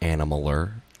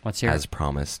animaler. Let's hear as it.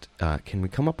 promised. Can we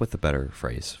come up with a better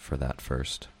phrase for that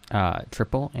first?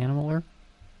 Triple animaler?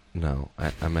 No,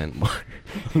 I meant more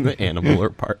the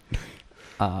animaler part.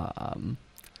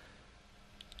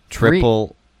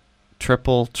 Triple,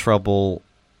 trouble,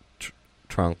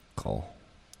 trunkle.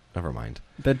 Never mind.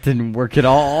 That didn't work at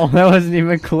all. That wasn't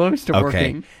even close to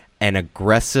working. An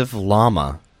aggressive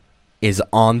llama is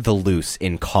on the loose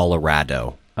in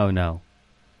Colorado. Oh, no.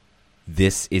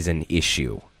 This is an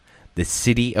issue. The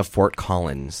city of Fort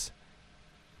Collins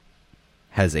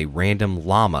has a random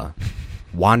llama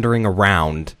wandering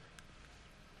around.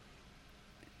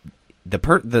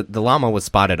 The llama was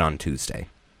spotted on Tuesday.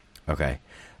 Okay.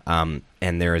 And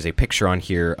there is a picture on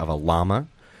here of a llama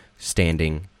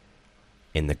standing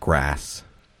in the grass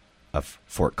of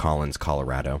Fort Collins,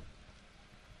 Colorado,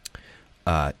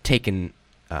 taken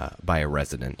by a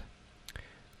resident.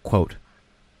 Quote,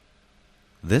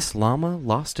 "This llama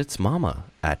lost its mama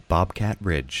at Bobcat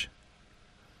Ridge.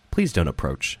 Please don't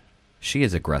approach. She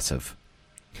is aggressive."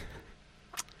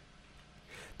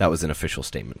 That was an official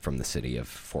statement from the city of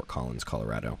Fort Collins,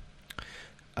 Colorado.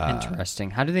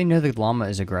 Interesting. How do they know the llama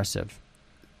is aggressive?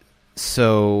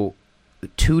 So,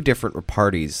 2 different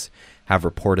parties have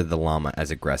reported the llama as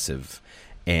aggressive,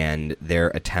 and their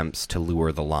attempts to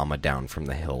lure the llama down from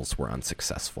the hills were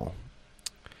unsuccessful.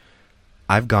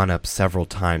 "I've gone up several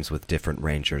times with different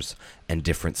rangers and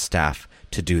different staff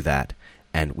to do that,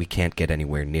 and we can't get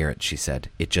anywhere near it," she said.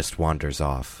 "It just wanders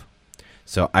off."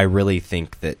 So I really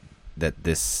think that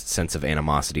this sense of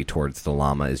animosity towards the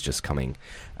llama is just coming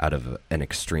out of an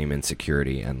extreme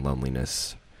insecurity and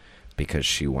loneliness because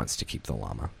she wants to keep the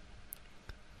llama.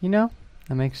 You know,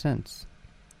 that makes sense.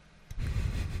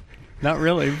 Not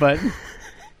really, but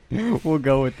we'll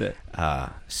go with it.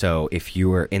 So if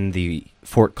you are in the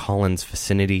Fort Collins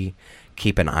vicinity,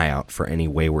 keep an eye out for any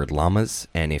wayward llamas,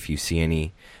 and if you see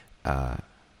any,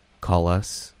 call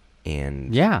us.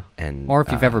 And or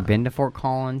if you've ever been to Fort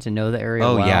Collins and know the area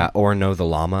well. Yeah, or know the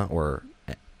llama, or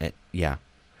yeah.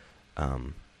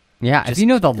 If you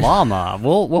know the llama,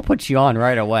 we'll put you on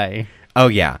right away. Oh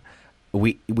yeah.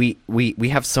 We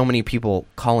have so many people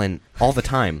call in all the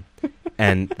time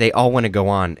and they all want to go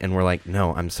on, and we're like,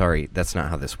 "No, I'm sorry, that's not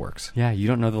how this works." Yeah, you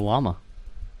don't know the llama.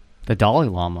 The Dalai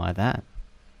Lama at that.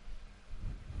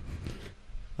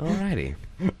 Alrighty.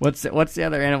 What's the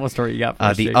other animal story you got for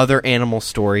us, The Jake? other animal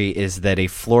story is that a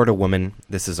Florida woman,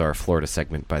 this is our Florida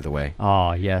segment, by the way.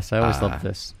 Oh, yes, I always love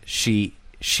this. She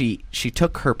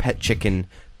took her pet chicken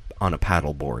on a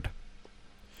paddleboard.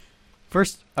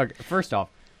 First off,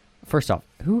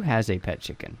 who has a pet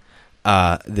chicken?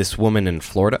 This woman in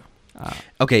Florida.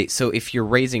 Okay, so if you're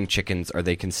raising chickens, are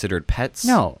they considered pets?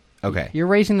 No. Okay. You're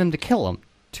raising them to kill them,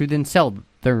 to then sell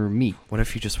their meat. What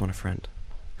if you just want a friend?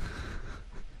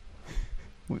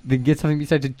 Then get something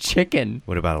besides a chicken.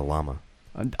 What about a llama?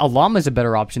 A llama is a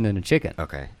better option than a chicken.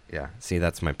 Okay, yeah. See,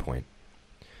 that's my point.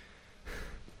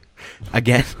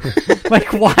 Again.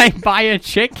 Like, why buy a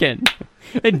chicken?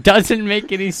 It doesn't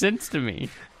make any sense to me.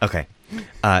 Okay.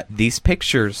 These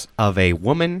pictures of a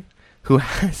woman who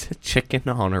has a chicken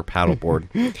on her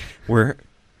paddleboard were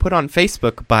put on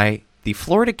Facebook by the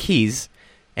Florida Keys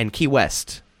and Key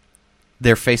West,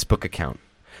 their Facebook account.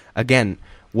 Again,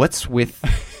 what's with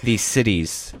these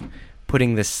cities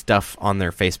putting this stuff on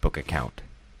their Facebook account?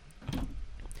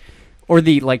 Or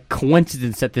the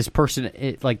coincidence that this person,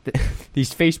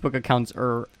 these Facebook accounts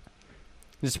are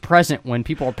just present when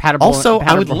people are paddleboarding. Also,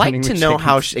 I would like to know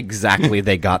how exactly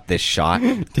they got this shot.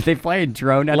 Did they fly a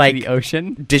drone out to the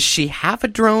ocean? Does she have a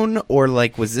drone, or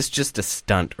was this just a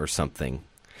stunt or something?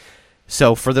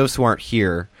 So, for those who aren't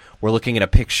here, we're looking at a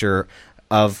picture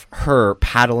of her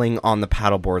paddling on the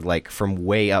paddleboard, from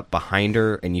way up behind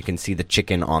her, and you can see the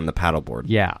chicken on the paddleboard.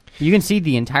 Yeah. You can see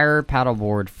the entire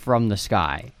paddleboard from the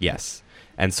sky. Yes.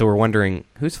 And so we're wondering,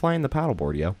 who's flying the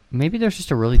paddleboard, yo? Maybe there's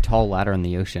just a really tall ladder in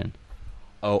the ocean.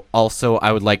 Oh, also,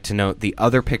 I would like to note, the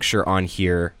other picture on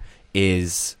here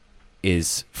is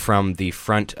from the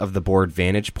front of the board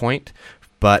vantage point,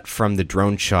 but from the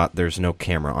drone shot, there's no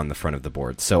camera on the front of the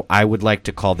board. So I would like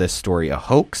to call this story a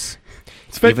hoax.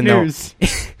 It's fake news.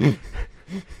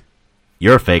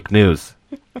 You're fake news.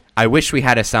 I wish we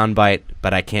had a soundbite,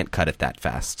 but I can't cut it that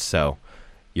fast, so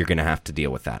you're going to have to deal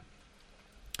with that.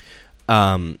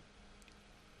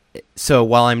 So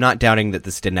while I'm not doubting that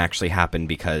this didn't actually happen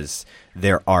because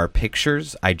there are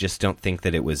pictures, I just don't think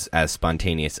that it was as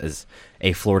spontaneous as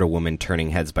a Florida woman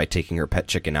turning heads by taking her pet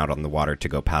chicken out on the water to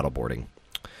go paddleboarding.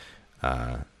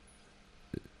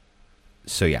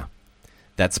 So yeah,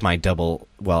 that's my double.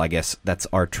 Well, I guess that's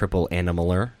our triple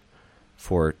animaler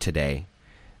for today.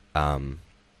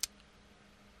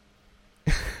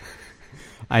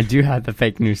 I do have the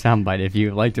fake news soundbite if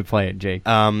you'd like to play it, Jake.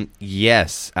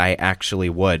 Yes, I actually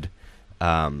would.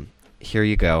 Here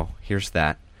you go. Here's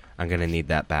that. I'm going to need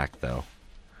that back, though.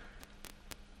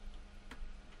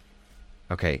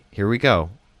 Okay, here we go.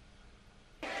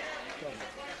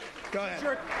 Go ahead.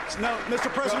 Sure. No, Mr.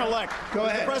 President-elect. Go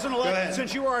ahead. Mr. President-elect, Go ahead.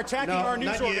 Since you are attacking our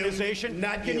news organization,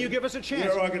 can you give us a chance?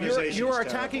 Your organization You are is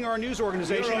attacking terrible. our news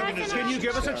organization. Your organization Can you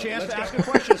give us a is chance terrible. to Let's ask go. a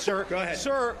question, sir? Go ahead.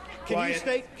 Sir, can Quiet. you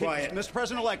state, Quiet. Mr.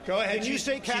 President-elect, Go ahead. can you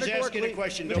state She's asking categorically, a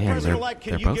question. Mr. Damn, President-elect,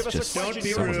 they're can you both give us a just question? Don't be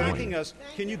You're rude. attacking us.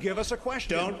 Can you give us a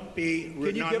question? Don't be rude.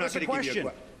 Can you No, give I'm us not a going to give you a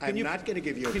question? question. I'm not going to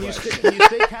give you a Can you question. can you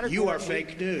state categorically? You are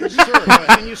fake news. Sir,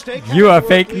 can you state You are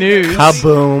fake categorically- news.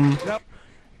 Kaboom. No.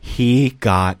 He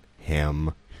got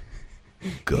him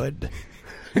good.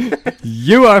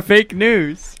 You are fake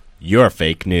news. You're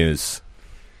fake news.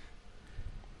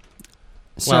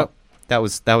 So, Well, that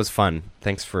was fun.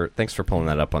 Thanks for pulling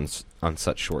that up on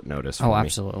such short notice. For oh, me.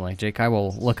 absolutely, Jake. I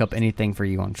will look up anything for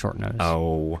you on short notice.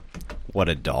 Oh, what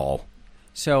a doll.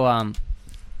 So,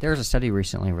 there was a study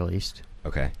recently released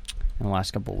Okay. in the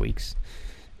last couple of weeks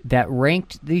that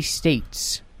ranked the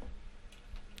states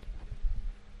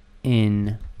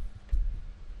in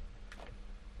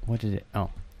what did it? Oh,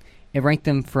 it ranked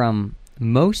them from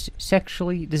most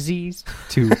sexually diseased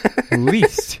to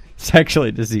least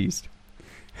sexually diseased.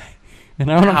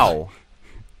 And I want Wow.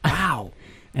 Wow.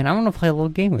 and I want to play a little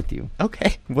game with you.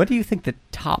 Okay. What do you think the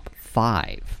top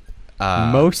 5 Uh,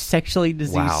 most sexually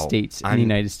diseased wow. states in the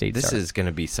United States This are? is going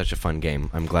to be such a fun game.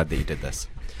 I'm glad that you did this.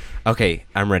 Okay,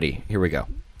 I'm ready. Here we go.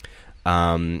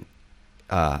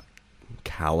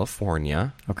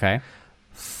 California, Okay.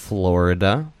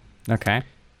 Florida. Okay.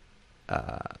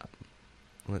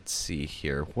 Let's see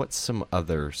here. What's some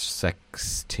other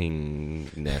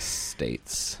sextingness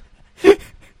states?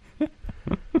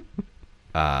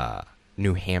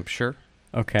 New Hampshire.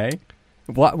 Okay.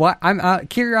 What? I'm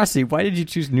curiosity. Why did you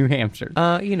choose New Hampshire?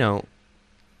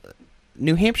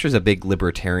 New Hampshire's a big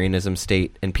libertarianism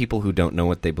state, and people who don't know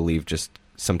what they believe just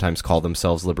sometimes call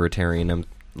themselves libertarians.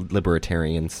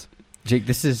 Jake,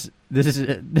 this.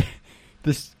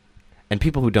 And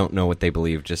people who don't know what they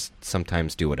believe just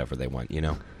sometimes do whatever they want, you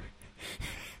know?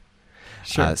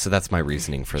 Sure. So that's my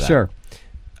reasoning for that. Sure.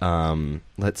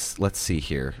 Let's see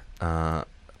here.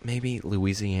 Maybe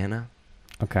Louisiana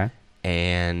Okay.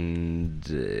 and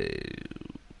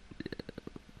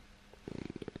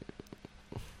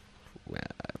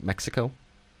Mexico.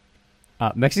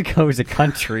 Mexico is a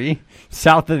country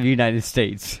south of the United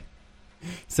States,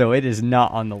 so it is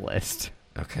not on the list.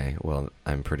 Okay, well,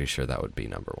 I'm pretty sure that would be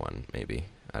number 1, maybe.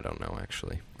 I don't know,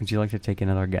 actually. Would you like to take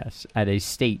another guess at a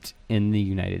state in the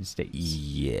United States?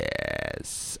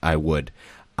 Yes, I would.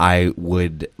 I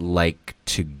would like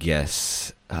to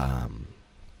guess.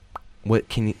 What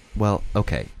can you? Well,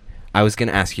 okay. I was going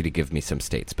to ask you to give me some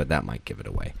states, but that might give it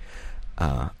away.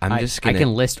 I'm just going I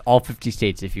can list all 50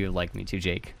 states if you would like me to,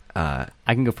 Jake. I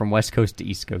can go from West Coast to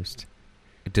East Coast.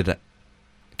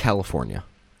 California.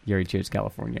 You already chose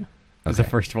California. That was the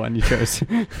Okay. first one you chose.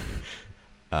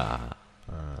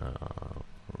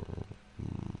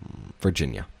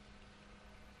 Virginia.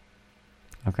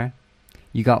 Okay.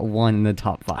 You got one in the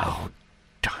top 5. Oh,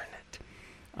 darn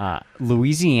it!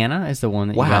 Louisiana is the one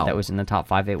that you Wow. got that was in the top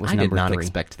 5. It was I did number not 3.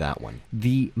 expect that one.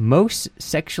 The most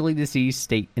sexually diseased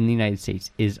state in the United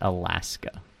States is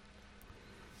Alaska.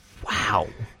 Wow,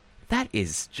 that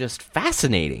is just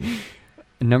fascinating.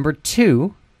 Number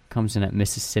 2 comes in at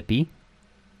Mississippi,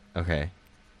 Okay.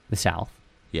 the South.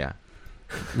 Yeah.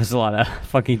 There's a lot of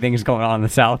fucking things going on in the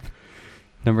South.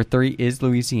 Number 3 is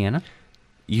Louisiana.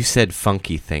 You said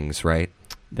funky things, right?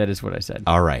 That is what I said.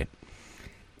 All right.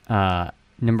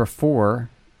 Number 4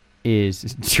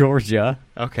 is Georgia.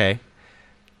 Okay.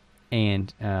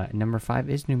 And number 5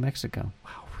 is New Mexico.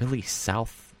 Wow, really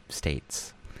South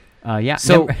states. Yeah.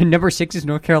 So- number 6 is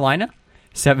North Carolina.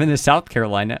 7 is South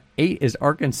Carolina. 8 is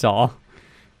Arkansas.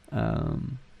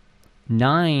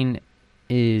 9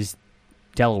 is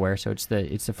Delaware. So it's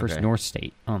the first Okay. North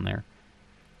state on there.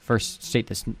 First state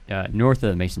that's north of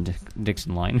the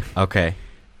Mason-Dixon line. Okay.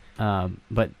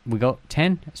 But we go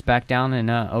 10. It's back down in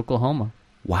Oklahoma.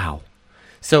 Wow.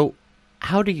 So,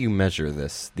 how do you measure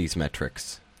these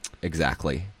metrics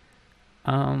exactly?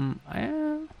 I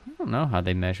don't know how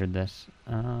they measured this.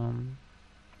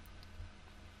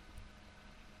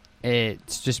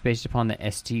 It's just based upon the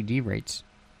STD rates.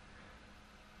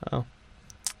 Oh.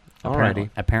 Apparently, Alrighty.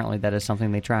 apparently that is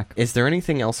something they track. Is there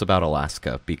anything else about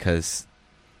Alaska? Because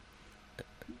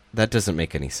that doesn't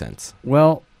make any sense.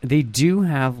 Well, they do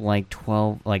have like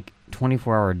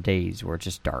 24-hour days where it's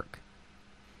just dark.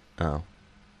 Oh.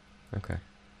 Okay.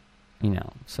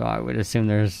 So I would assume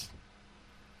there's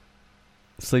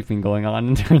sleeping going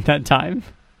on during that time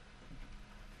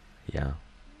Yeah.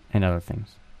 and other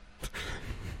things.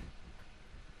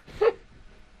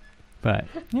 But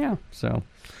yeah, so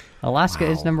Alaska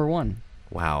is Wow. number one.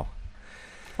 Wow.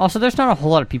 Also, there's not a whole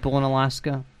lot of people in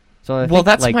Alaska. So I Well, think,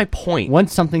 that's like, my point.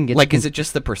 Once something gets Is it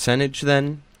just the percentage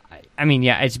then? I mean,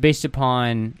 yeah, it's based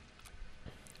upon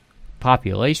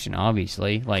population,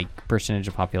 obviously, like percentage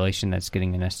of population that's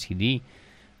getting an STD.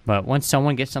 But once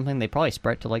someone gets something, they probably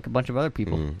spread to like a bunch of other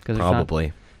people.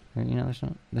 Probably. There's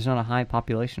not a high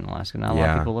population in Alaska. Not a lot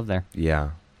of people live there.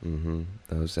 Yeah. Mm-hmm.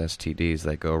 Those STDs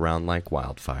that go around like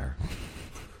wildfire.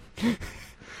 We're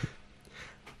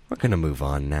going to move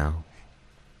on now.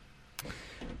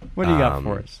 What do you got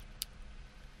for us?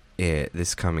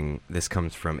 This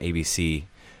comes from ABC,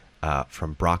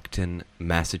 from Brockton,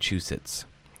 Massachusetts.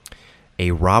 A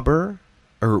robber,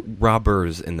 or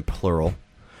robbers in the plural,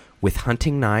 with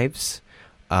hunting knives,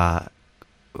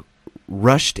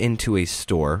 rushed into a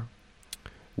store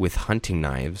with hunting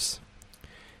knives,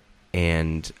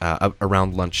 and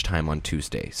around lunchtime on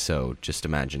Tuesday. So just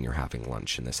imagine you're having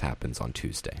lunch, and this happens on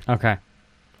Tuesday. Okay.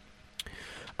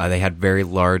 They had very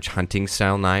large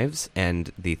hunting-style knives,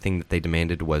 and the thing that they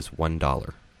demanded was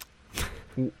 $1.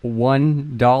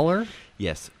 $1?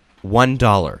 Yes,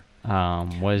 $1.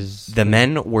 Was The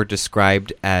men were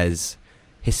described as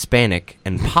Hispanic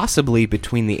and possibly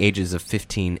between the ages of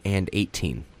 15 and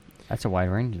 18. That's a wide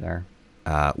range there.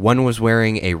 One was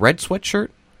wearing a red sweatshirt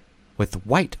with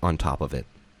white on top of it.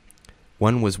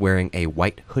 One was wearing a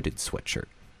white hooded sweatshirt.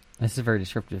 This is very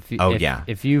descriptive.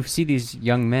 If you see these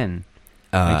young men,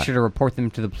 make sure to report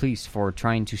them to the police for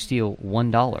trying to steal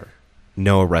 $1.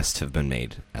 No arrests have been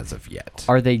made as of yet.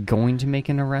 Are they going to make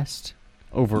an arrest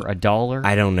over $1?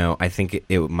 I don't know. I think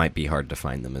it might be hard to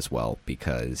find them as well,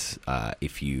 because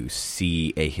if you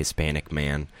see a Hispanic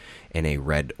man in a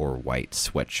red or white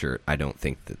sweatshirt, I don't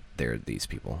think that they're these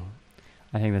people.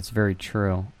 I think that's very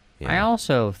true. Yeah. I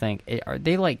also think, are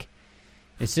they like,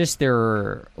 is this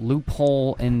their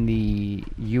loophole in the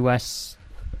U.S.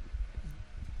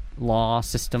 law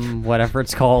system, whatever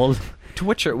it's called? To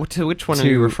which one are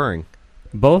you referring?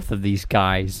 Both of these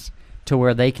guys, to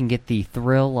where they can get the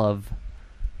thrill of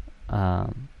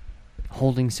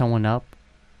holding someone up,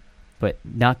 but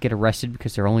not get arrested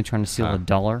because they're only trying to steal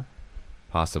 $1?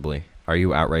 Possibly. Are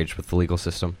you outraged with the legal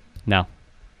system? No.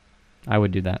 I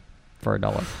would do that for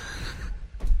 $1.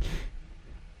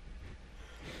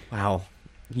 Wow.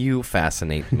 You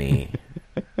fascinate me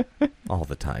all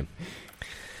the time.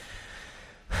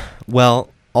 Well,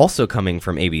 also coming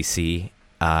from ABC,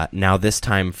 now this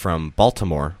time from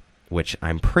Baltimore, which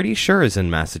I'm pretty sure is in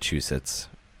Massachusetts.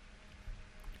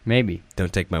 Maybe.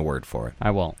 Don't take my word for it.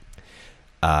 I won't.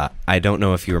 I don't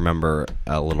know if you remember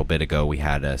a little bit ago we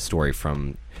had a story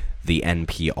from the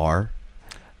NPR.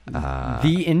 The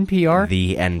NPR?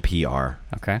 The NPR.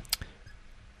 Okay.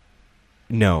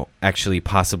 No, actually,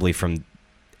 possibly from...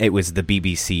 It was the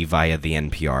BBC via the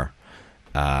NPR,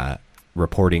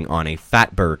 reporting on a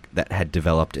fatberg that had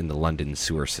developed in the London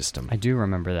sewer system. I do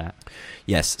remember that.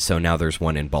 Yes, so now there's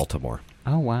one in Baltimore.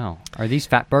 Oh, wow. Are these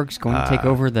fatbergs going to take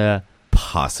over the...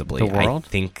 Possibly. The world?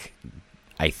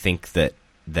 I think that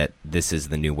this is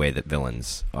the new way that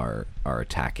villains are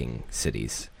attacking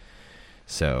cities.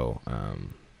 So,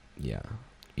 yeah.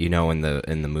 You know, in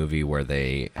the movie where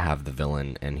they have the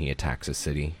villain and he attacks a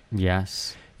city?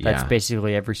 Yes. That's Yeah.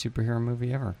 basically every superhero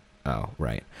movie ever. Oh,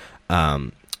 right.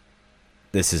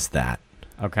 This is that.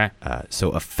 Okay.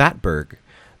 So a fatberg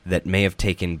that may have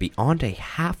taken beyond a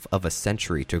half of a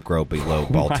century to grow below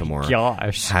Baltimore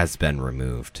gosh. has been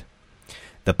removed.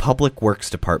 The Public Works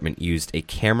Department used a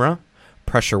camera,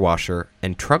 pressure washer,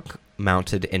 and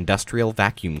trunk-mounted industrial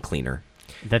vacuum cleaner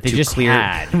That they to just clear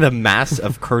had. the mass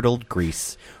of curdled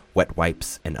grease, wet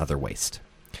wipes, and other waste.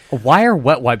 Why are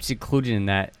wet wipes included in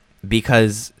that?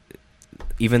 Because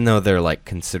even though they're like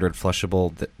considered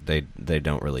flushable, they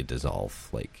don't really dissolve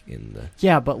like in the...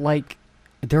 Yeah, but like,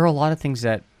 there are a lot of things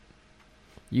that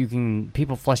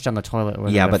people flush down the toilet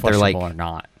whether Yeah, they're but they're like- flushable or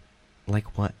not.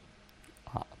 Like what?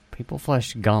 People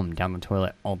flush gum down the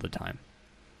toilet all the time.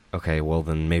 Okay, well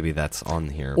then maybe that's on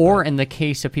here. Or but- in the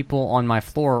case of people on my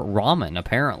floor, ramen,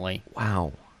 apparently.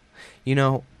 Wow. You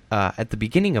know, at the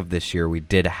beginning of this year, we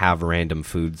did have random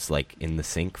foods like in the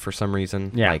sink for some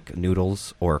reason, Yeah. like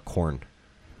noodles or corn.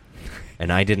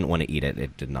 and I didn't want to eat it.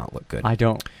 It did not look good. I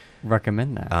don't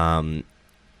recommend that.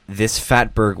 This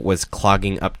fatberg was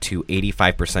clogging up to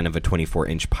 85% of a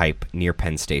 24-inch pipe near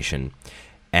Penn Station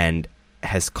and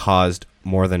has caused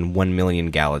more than 1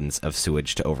 million gallons of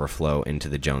sewage to overflow into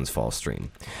the Jones Falls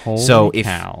stream. Holy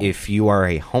cow. If you are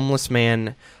a homeless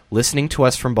man listening to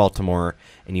us from Baltimore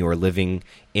and you are living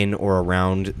in or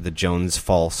around the Jones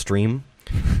Falls stream,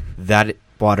 that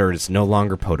water is no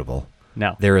longer potable.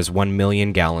 No. There is 1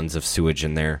 million gallons of sewage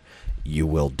in there. You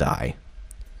will die.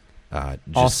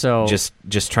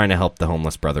 Just trying to help the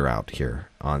homeless brother out here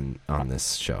on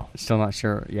this show. Still not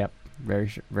sure. Yep.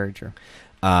 Very true.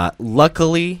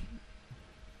 Luckily,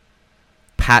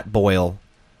 Pat Boyle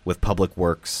with Public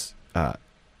Works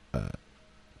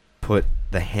put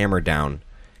the hammer down.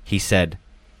 He said,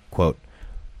 quote,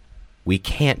 "We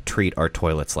can't treat our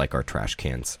toilets like our trash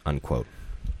cans," unquote.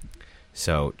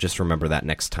 So just remember that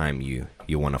next time you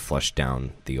want to flush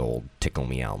down the old Tickle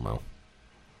Me Elmo.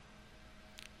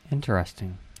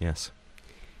 Interesting. Yes.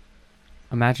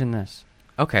 Imagine this.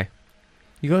 Okay.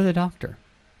 You go to the doctor.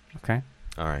 Okay.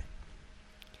 All right.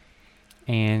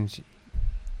 And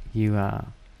you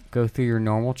go through your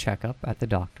normal checkup at the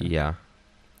doctor. Yeah.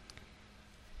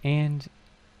 And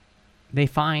they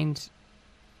find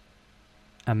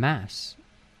a mass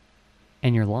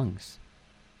in your lungs.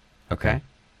 Okay?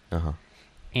 Uh-huh.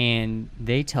 And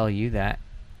they tell you that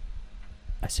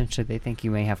essentially they think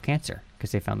you may have cancer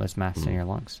because they found those masses in your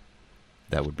lungs.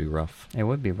 That would be rough. It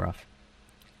would be rough.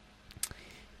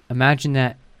 Imagine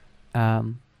that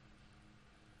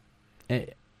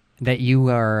that you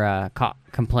are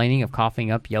complaining of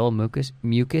coughing up yellow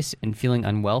mucus and feeling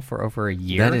unwell for over a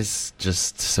year. That is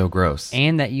just so gross.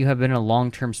 And that you have been a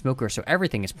long-term smoker, so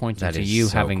everything is pointing That to is you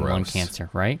so having lung gross. cancer,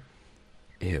 right?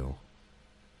 Ew.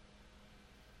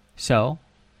 So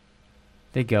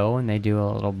they go and they do a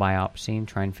little biopsy and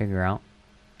try and figure out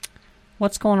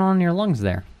what's going on in your lungs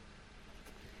there.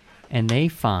 And they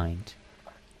find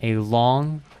a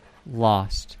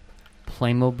long-lost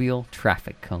Playmobil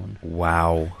traffic cone.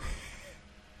 Wow.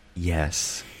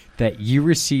 Yes. That you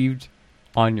received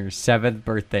on your 7th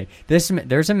birthday.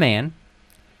 There's a man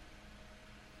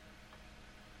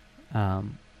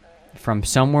from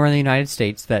somewhere in the United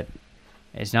States that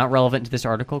is not relevant to this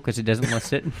article because it doesn't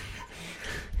list it,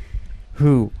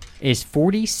 who is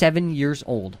 47 years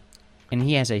old, and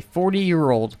he has a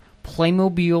 40-year-old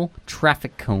Playmobil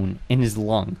traffic cone in his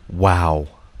lung. Wow.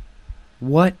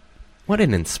 What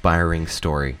an inspiring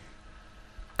story.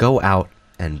 Go out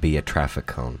and be a traffic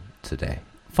cone today.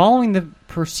 Following the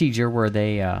procedure where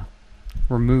they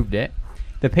removed it,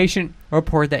 the patient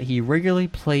reported that he regularly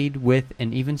played with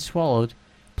and even swallowed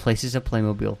places of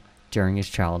Playmobil during his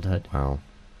childhood. Wow.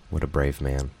 What a brave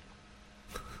man.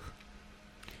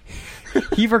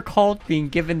 He recalled being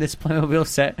given this Playmobil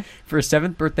set for his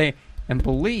 7th birthday and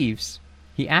believes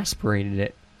he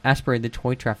aspirated the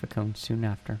toy traffic cone soon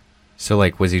after. So,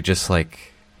 like, was he just,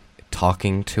 like,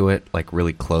 talking to it, like,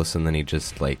 really close, and then he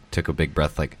just, like, took a big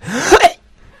breath, like,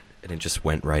 and it just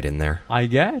went right in there? I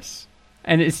guess.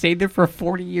 And it stayed there for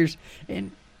 40 years. And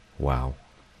wow.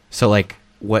 So, like,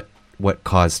 what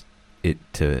caused it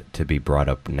to be brought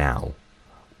up now?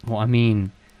 well, I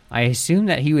mean, I assume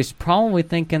that he was probably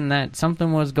thinking that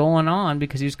something was going on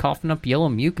because he was coughing up yellow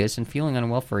mucus and feeling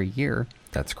unwell for a year.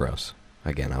 That's gross.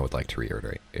 Again, I would like to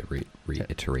reiterate It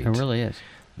really is.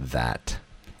 that.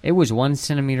 It was 1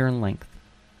 centimeter in length.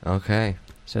 Okay.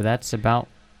 So that's about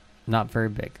not very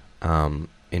big.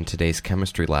 In today's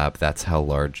chemistry lab, that's how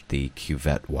large the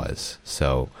cuvette was.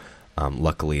 So,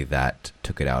 luckily, that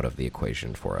took it out of the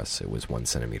equation for us. It was 1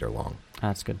 centimeter long.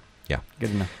 That's good. Yeah.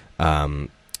 Good enough.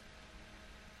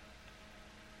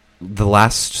 The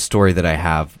last story that I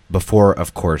have, before,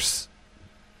 of course,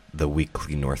 the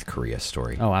weekly North Korea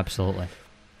story. Oh, absolutely.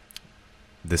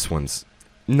 This one's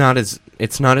not as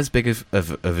big of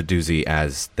a doozy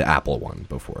as the Apple one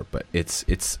before, but it's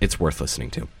worth listening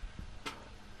to.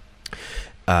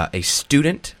 A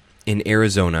student in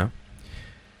Arizona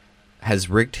has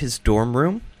rigged his dorm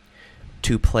room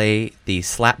to play the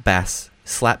slap bass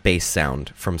sound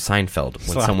from Seinfeld when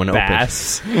Slap someone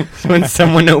bass. opens when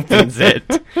someone opens it.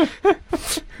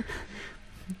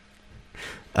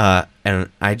 And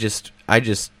I just want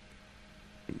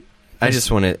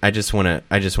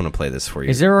to play this for you.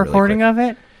 Is there a really recording quick. of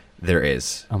it? There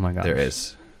is. Oh my gosh. There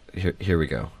is. Here we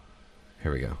go.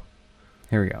 Here we go.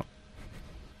 Here we go.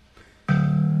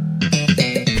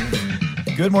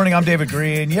 Good morning, I'm David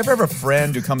Green. You ever have a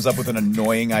friend who comes up with an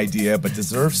annoying idea but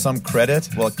deserves some credit?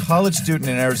 Well, a college student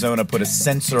in Arizona put a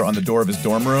sensor on the door of his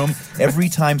dorm room. Every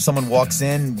time someone walks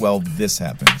in, well, this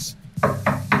happens.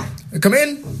 Come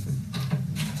in.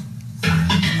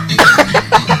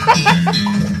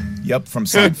 Yep, from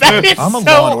Seinfeld. I'm a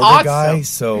Law and Order guy,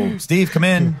 so Steve, come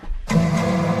in.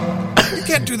 You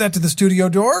can't do that to the studio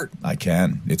door. I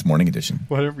can. It's morning edition.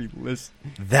 Whatever you listen.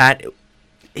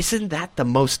 Isn't that the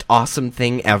most awesome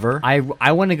thing ever?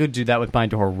 I want to go do that with my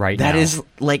door right now. That is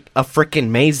like a freaking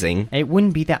amazing. It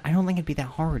wouldn't be that. I don't think it'd be that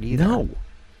hard either. No.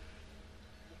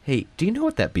 Hey, do you know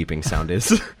what that beeping sound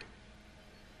is?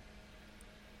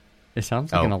 It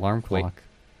sounds like an alarm clock. Wait.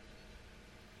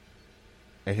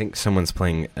 I think someone's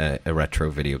playing a retro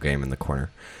video game in the corner,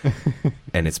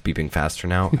 and it's beeping faster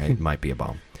now. It might be a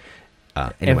bomb.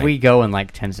 Anyway. If we go in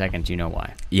like 10 seconds, you know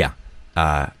why. Yeah.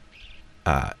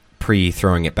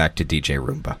 Pre-throwing it back to DJ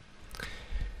Roomba.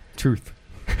 Truth.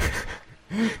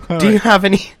 Do you have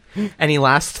any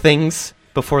last things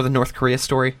before the North Korea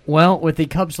story? Well, with the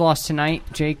Cubs loss tonight,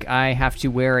 Jake, I have to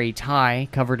wear a tie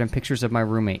covered in pictures of my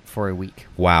roommate for a week.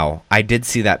 Wow. I did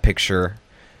see that picture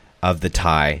of the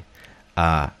tie.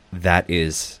 That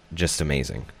is just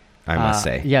amazing, I must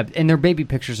say. Yeah, and they're baby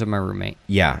pictures of my roommate.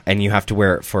 Yeah, and you have to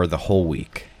wear it for the whole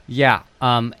week. Yeah,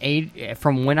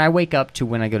 from when I wake up to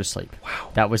when I go to sleep.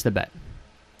 Wow. That was the bet.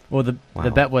 Well,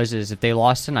 the bet was if they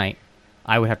lost tonight,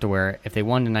 I would have to wear it. If they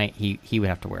won tonight, he would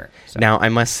have to wear it. So. Now, I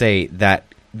must say that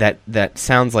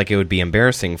sounds like it would be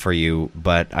embarrassing for you,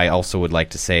 but I also would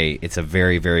like to say it's a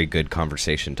very, very good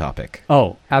conversation topic.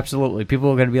 Oh, absolutely.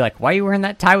 People are going to be like, why are you wearing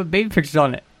that tie with baby pictures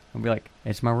on it? I'll be like,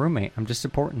 it's my roommate. I'm just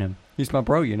supporting him. He's my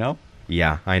bro, you know?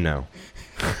 Yeah, I know.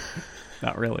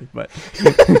 Not really, but...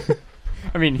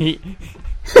 I mean,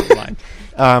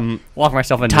 lock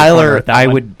myself in. Tyler, I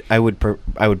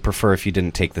would prefer if you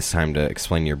didn't take this time to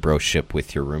explain your broship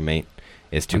with your roommate.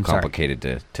 It's too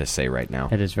complicated to say right now.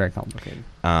 It is very complicated.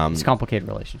 It's a complicated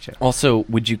relationship. Also,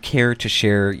 would you care to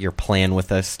share your plan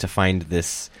with us to find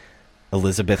this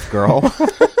Elizabeth girl?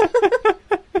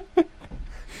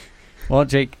 Well,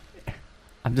 Jake,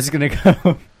 I'm just gonna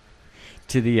go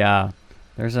to the.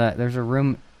 There's a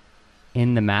room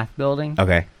in the math building.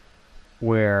 Okay.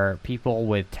 Where people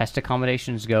with test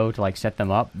accommodations go to like set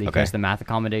them up because the math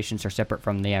accommodations are separate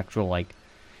from the actual like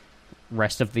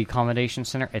rest of the accommodation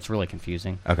center. It's really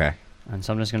confusing. Okay. And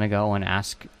so I'm just gonna go and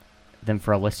ask them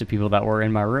for a list of people that were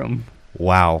in my room.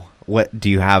 Wow. What do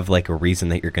you have like a reason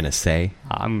that you're gonna say?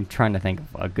 I'm trying to think of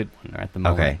a good one at the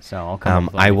moment. Okay. So I'll come.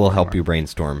 I will help you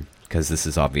brainstorm because this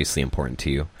is obviously important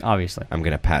to you. Obviously. I'm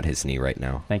gonna pat his knee right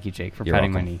now. Thank you, Jake, for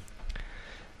patting my knee.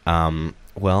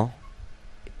 Well,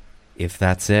 if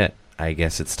that's it, I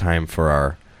guess it's time for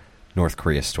our North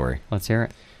Korea story. Let's hear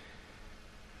it.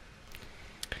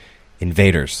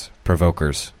 Invaders,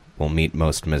 provokers, will meet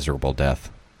most miserable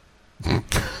death.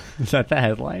 Is that the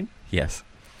headline? Yes.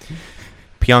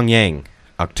 Pyongyang,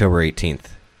 October 18th,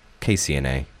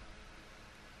 KCNA.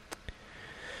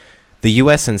 The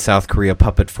U.S. and South Korea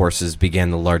puppet forces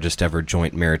began the largest ever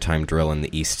joint maritime drill in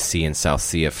the East Sea and South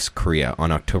Sea of Korea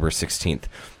on October 16th,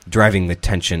 driving the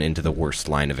tension into the worst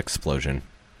line of explosion.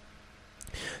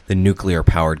 The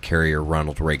nuclear-powered carrier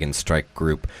Ronald Reagan Strike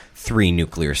Group, 3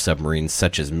 nuclear submarines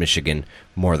such as Michigan,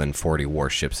 more than 40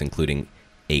 warships including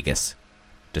Aegis,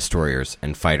 destroyers,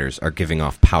 and fighters are giving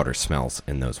off powder smells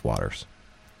in those waters.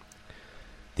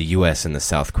 The U.S. and the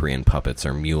South Korean puppets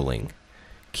are muling,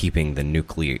 keeping the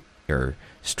nuclear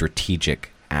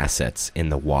strategic assets in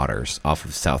the waters off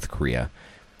of South Korea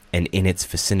and in its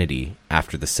vicinity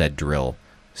after the said drill,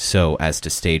 so as to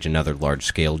stage another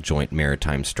large-scale joint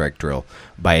maritime strike drill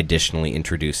by additionally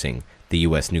introducing the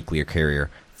U.S. nuclear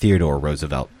carrier Theodore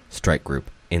Roosevelt Strike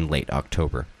Group in late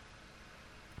October.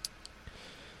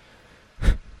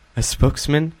 A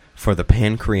spokesman for the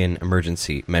Pan-Korean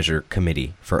Emergency Measure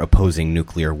Committee for opposing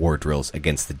nuclear war drills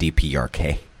against the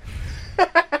DPRK.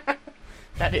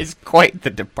 That is quite the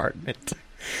department.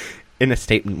 In a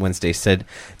statement Wednesday said,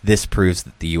 this proves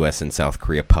that the U.S. and South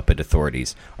Korea puppet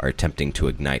authorities are attempting to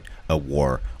ignite a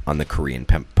war on the Korean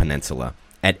peninsula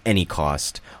at any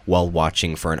cost while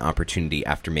watching for an opportunity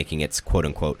after making its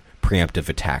quote-unquote preemptive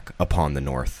attack upon the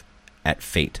North at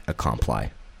fait accompli.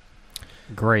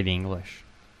 Great English.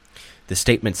 The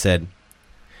statement said,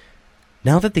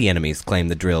 now that the enemies claim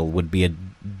the drill would be a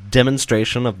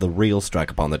demonstration of the real strike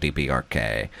upon the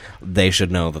DPRK, they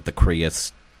should know that the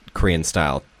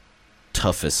Korean-style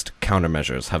toughest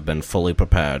countermeasures have been fully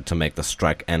prepared to make the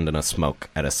strike end in a smoke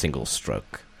at a single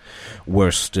stroke.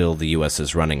 Worse still, the U.S.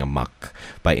 is running amok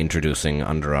by introducing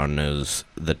under our nose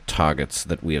the targets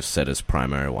that we have set as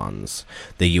primary ones.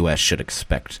 The U.S. should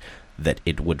expect that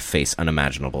it would face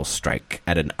unimaginable strike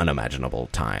at an unimaginable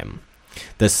time.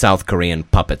 The South Korean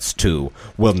puppets, too,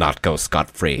 will not go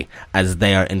scot-free, as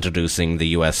they are introducing the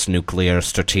U.S. nuclear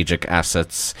strategic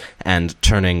assets and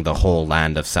turning the whole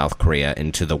land of South Korea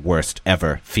into the worst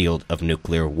ever field of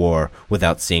nuclear war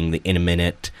without seeing the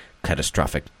imminent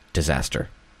catastrophic disaster.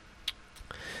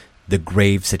 The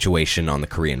grave situation on the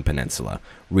Korean Peninsula,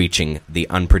 reaching the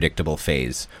unpredictable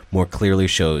phase, more clearly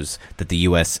shows that the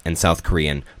U.S. and South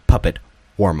Korean puppet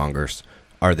warmongers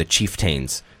are the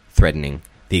chieftains threatening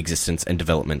the existence and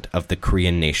development of the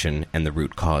Korean nation and the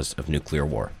root cause of nuclear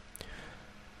war.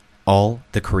 All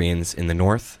the Koreans in the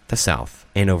north, the south,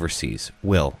 and overseas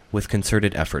will, with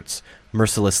concerted efforts,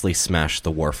 mercilessly smash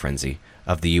the war frenzy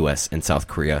of the U.S. and South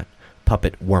Korea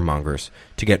puppet warmongers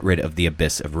to get rid of the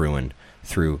abyss of ruin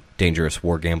through dangerous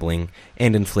war gambling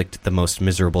and inflict the most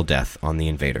miserable death on the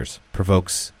invaders,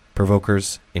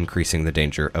 provokers increasing the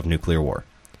danger of nuclear war.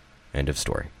 End of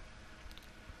story.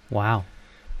 Wow.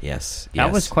 Yes.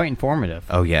 That was quite informative.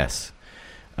 Oh, yes.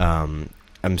 I'm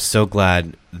so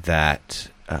glad that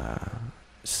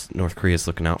North Korea is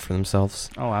looking out for themselves.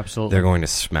 Oh, absolutely. They're going to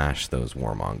smash those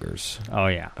warmongers. Oh,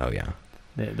 yeah. Oh, yeah.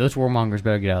 Those warmongers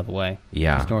better get out of the way.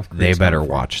 Yeah. North They better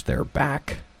watch their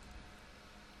back.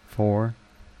 For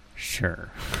sure.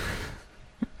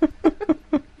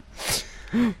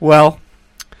 Well,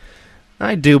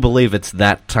 I do believe it's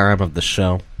that time of the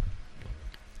show.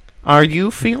 Are you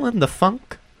feeling the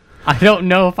funk? I don't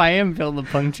know if I am feeling the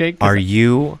funk, Jake. Are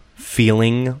you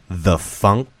feeling the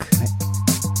funk?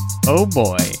 Oh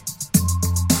boy.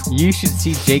 You should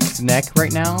see Jake's neck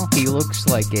right now. He looks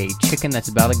like a chicken that's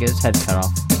about to get his head cut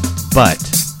off. But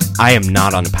I am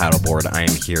not on a paddleboard. I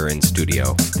am here in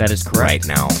studio. That is correct. Right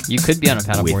now. You could be on a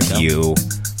paddleboard, with though. you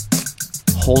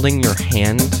holding your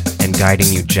hand and guiding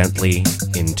you gently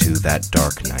into that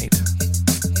dark night.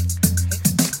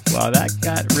 Wow, that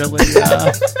got really,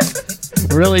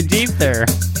 really deep there.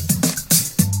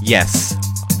 Yes,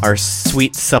 our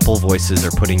sweet, supple voices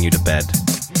are putting you to bed.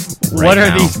 What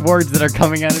are these words that are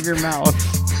coming out of your mouth?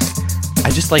 I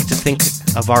just like to think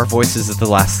of our voices as the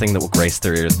last thing that will grace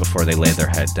their ears before they lay their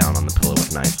head down on the pillow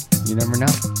at night. You never know.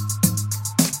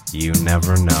 You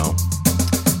never know.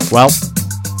 Well,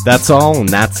 that's all, and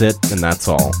that's it, and that's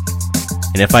all.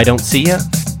 And if I don't see you,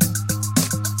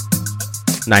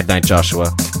 night-night, Joshua,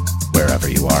 wherever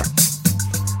you are.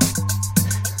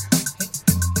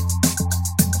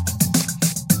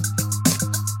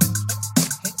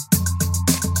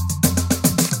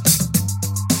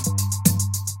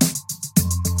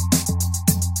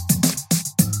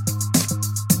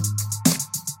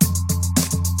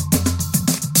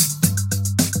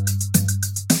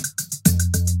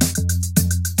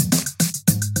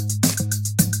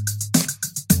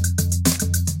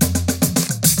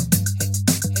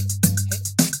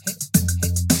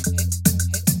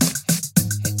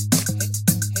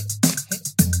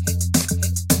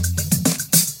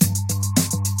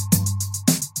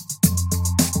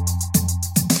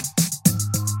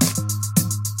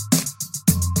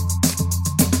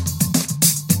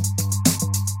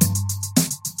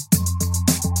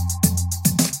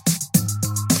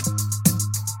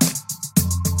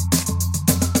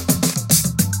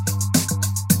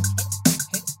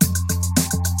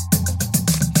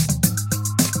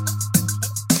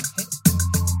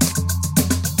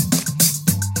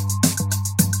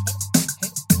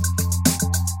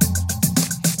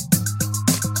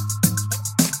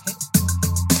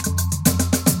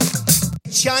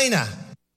 China.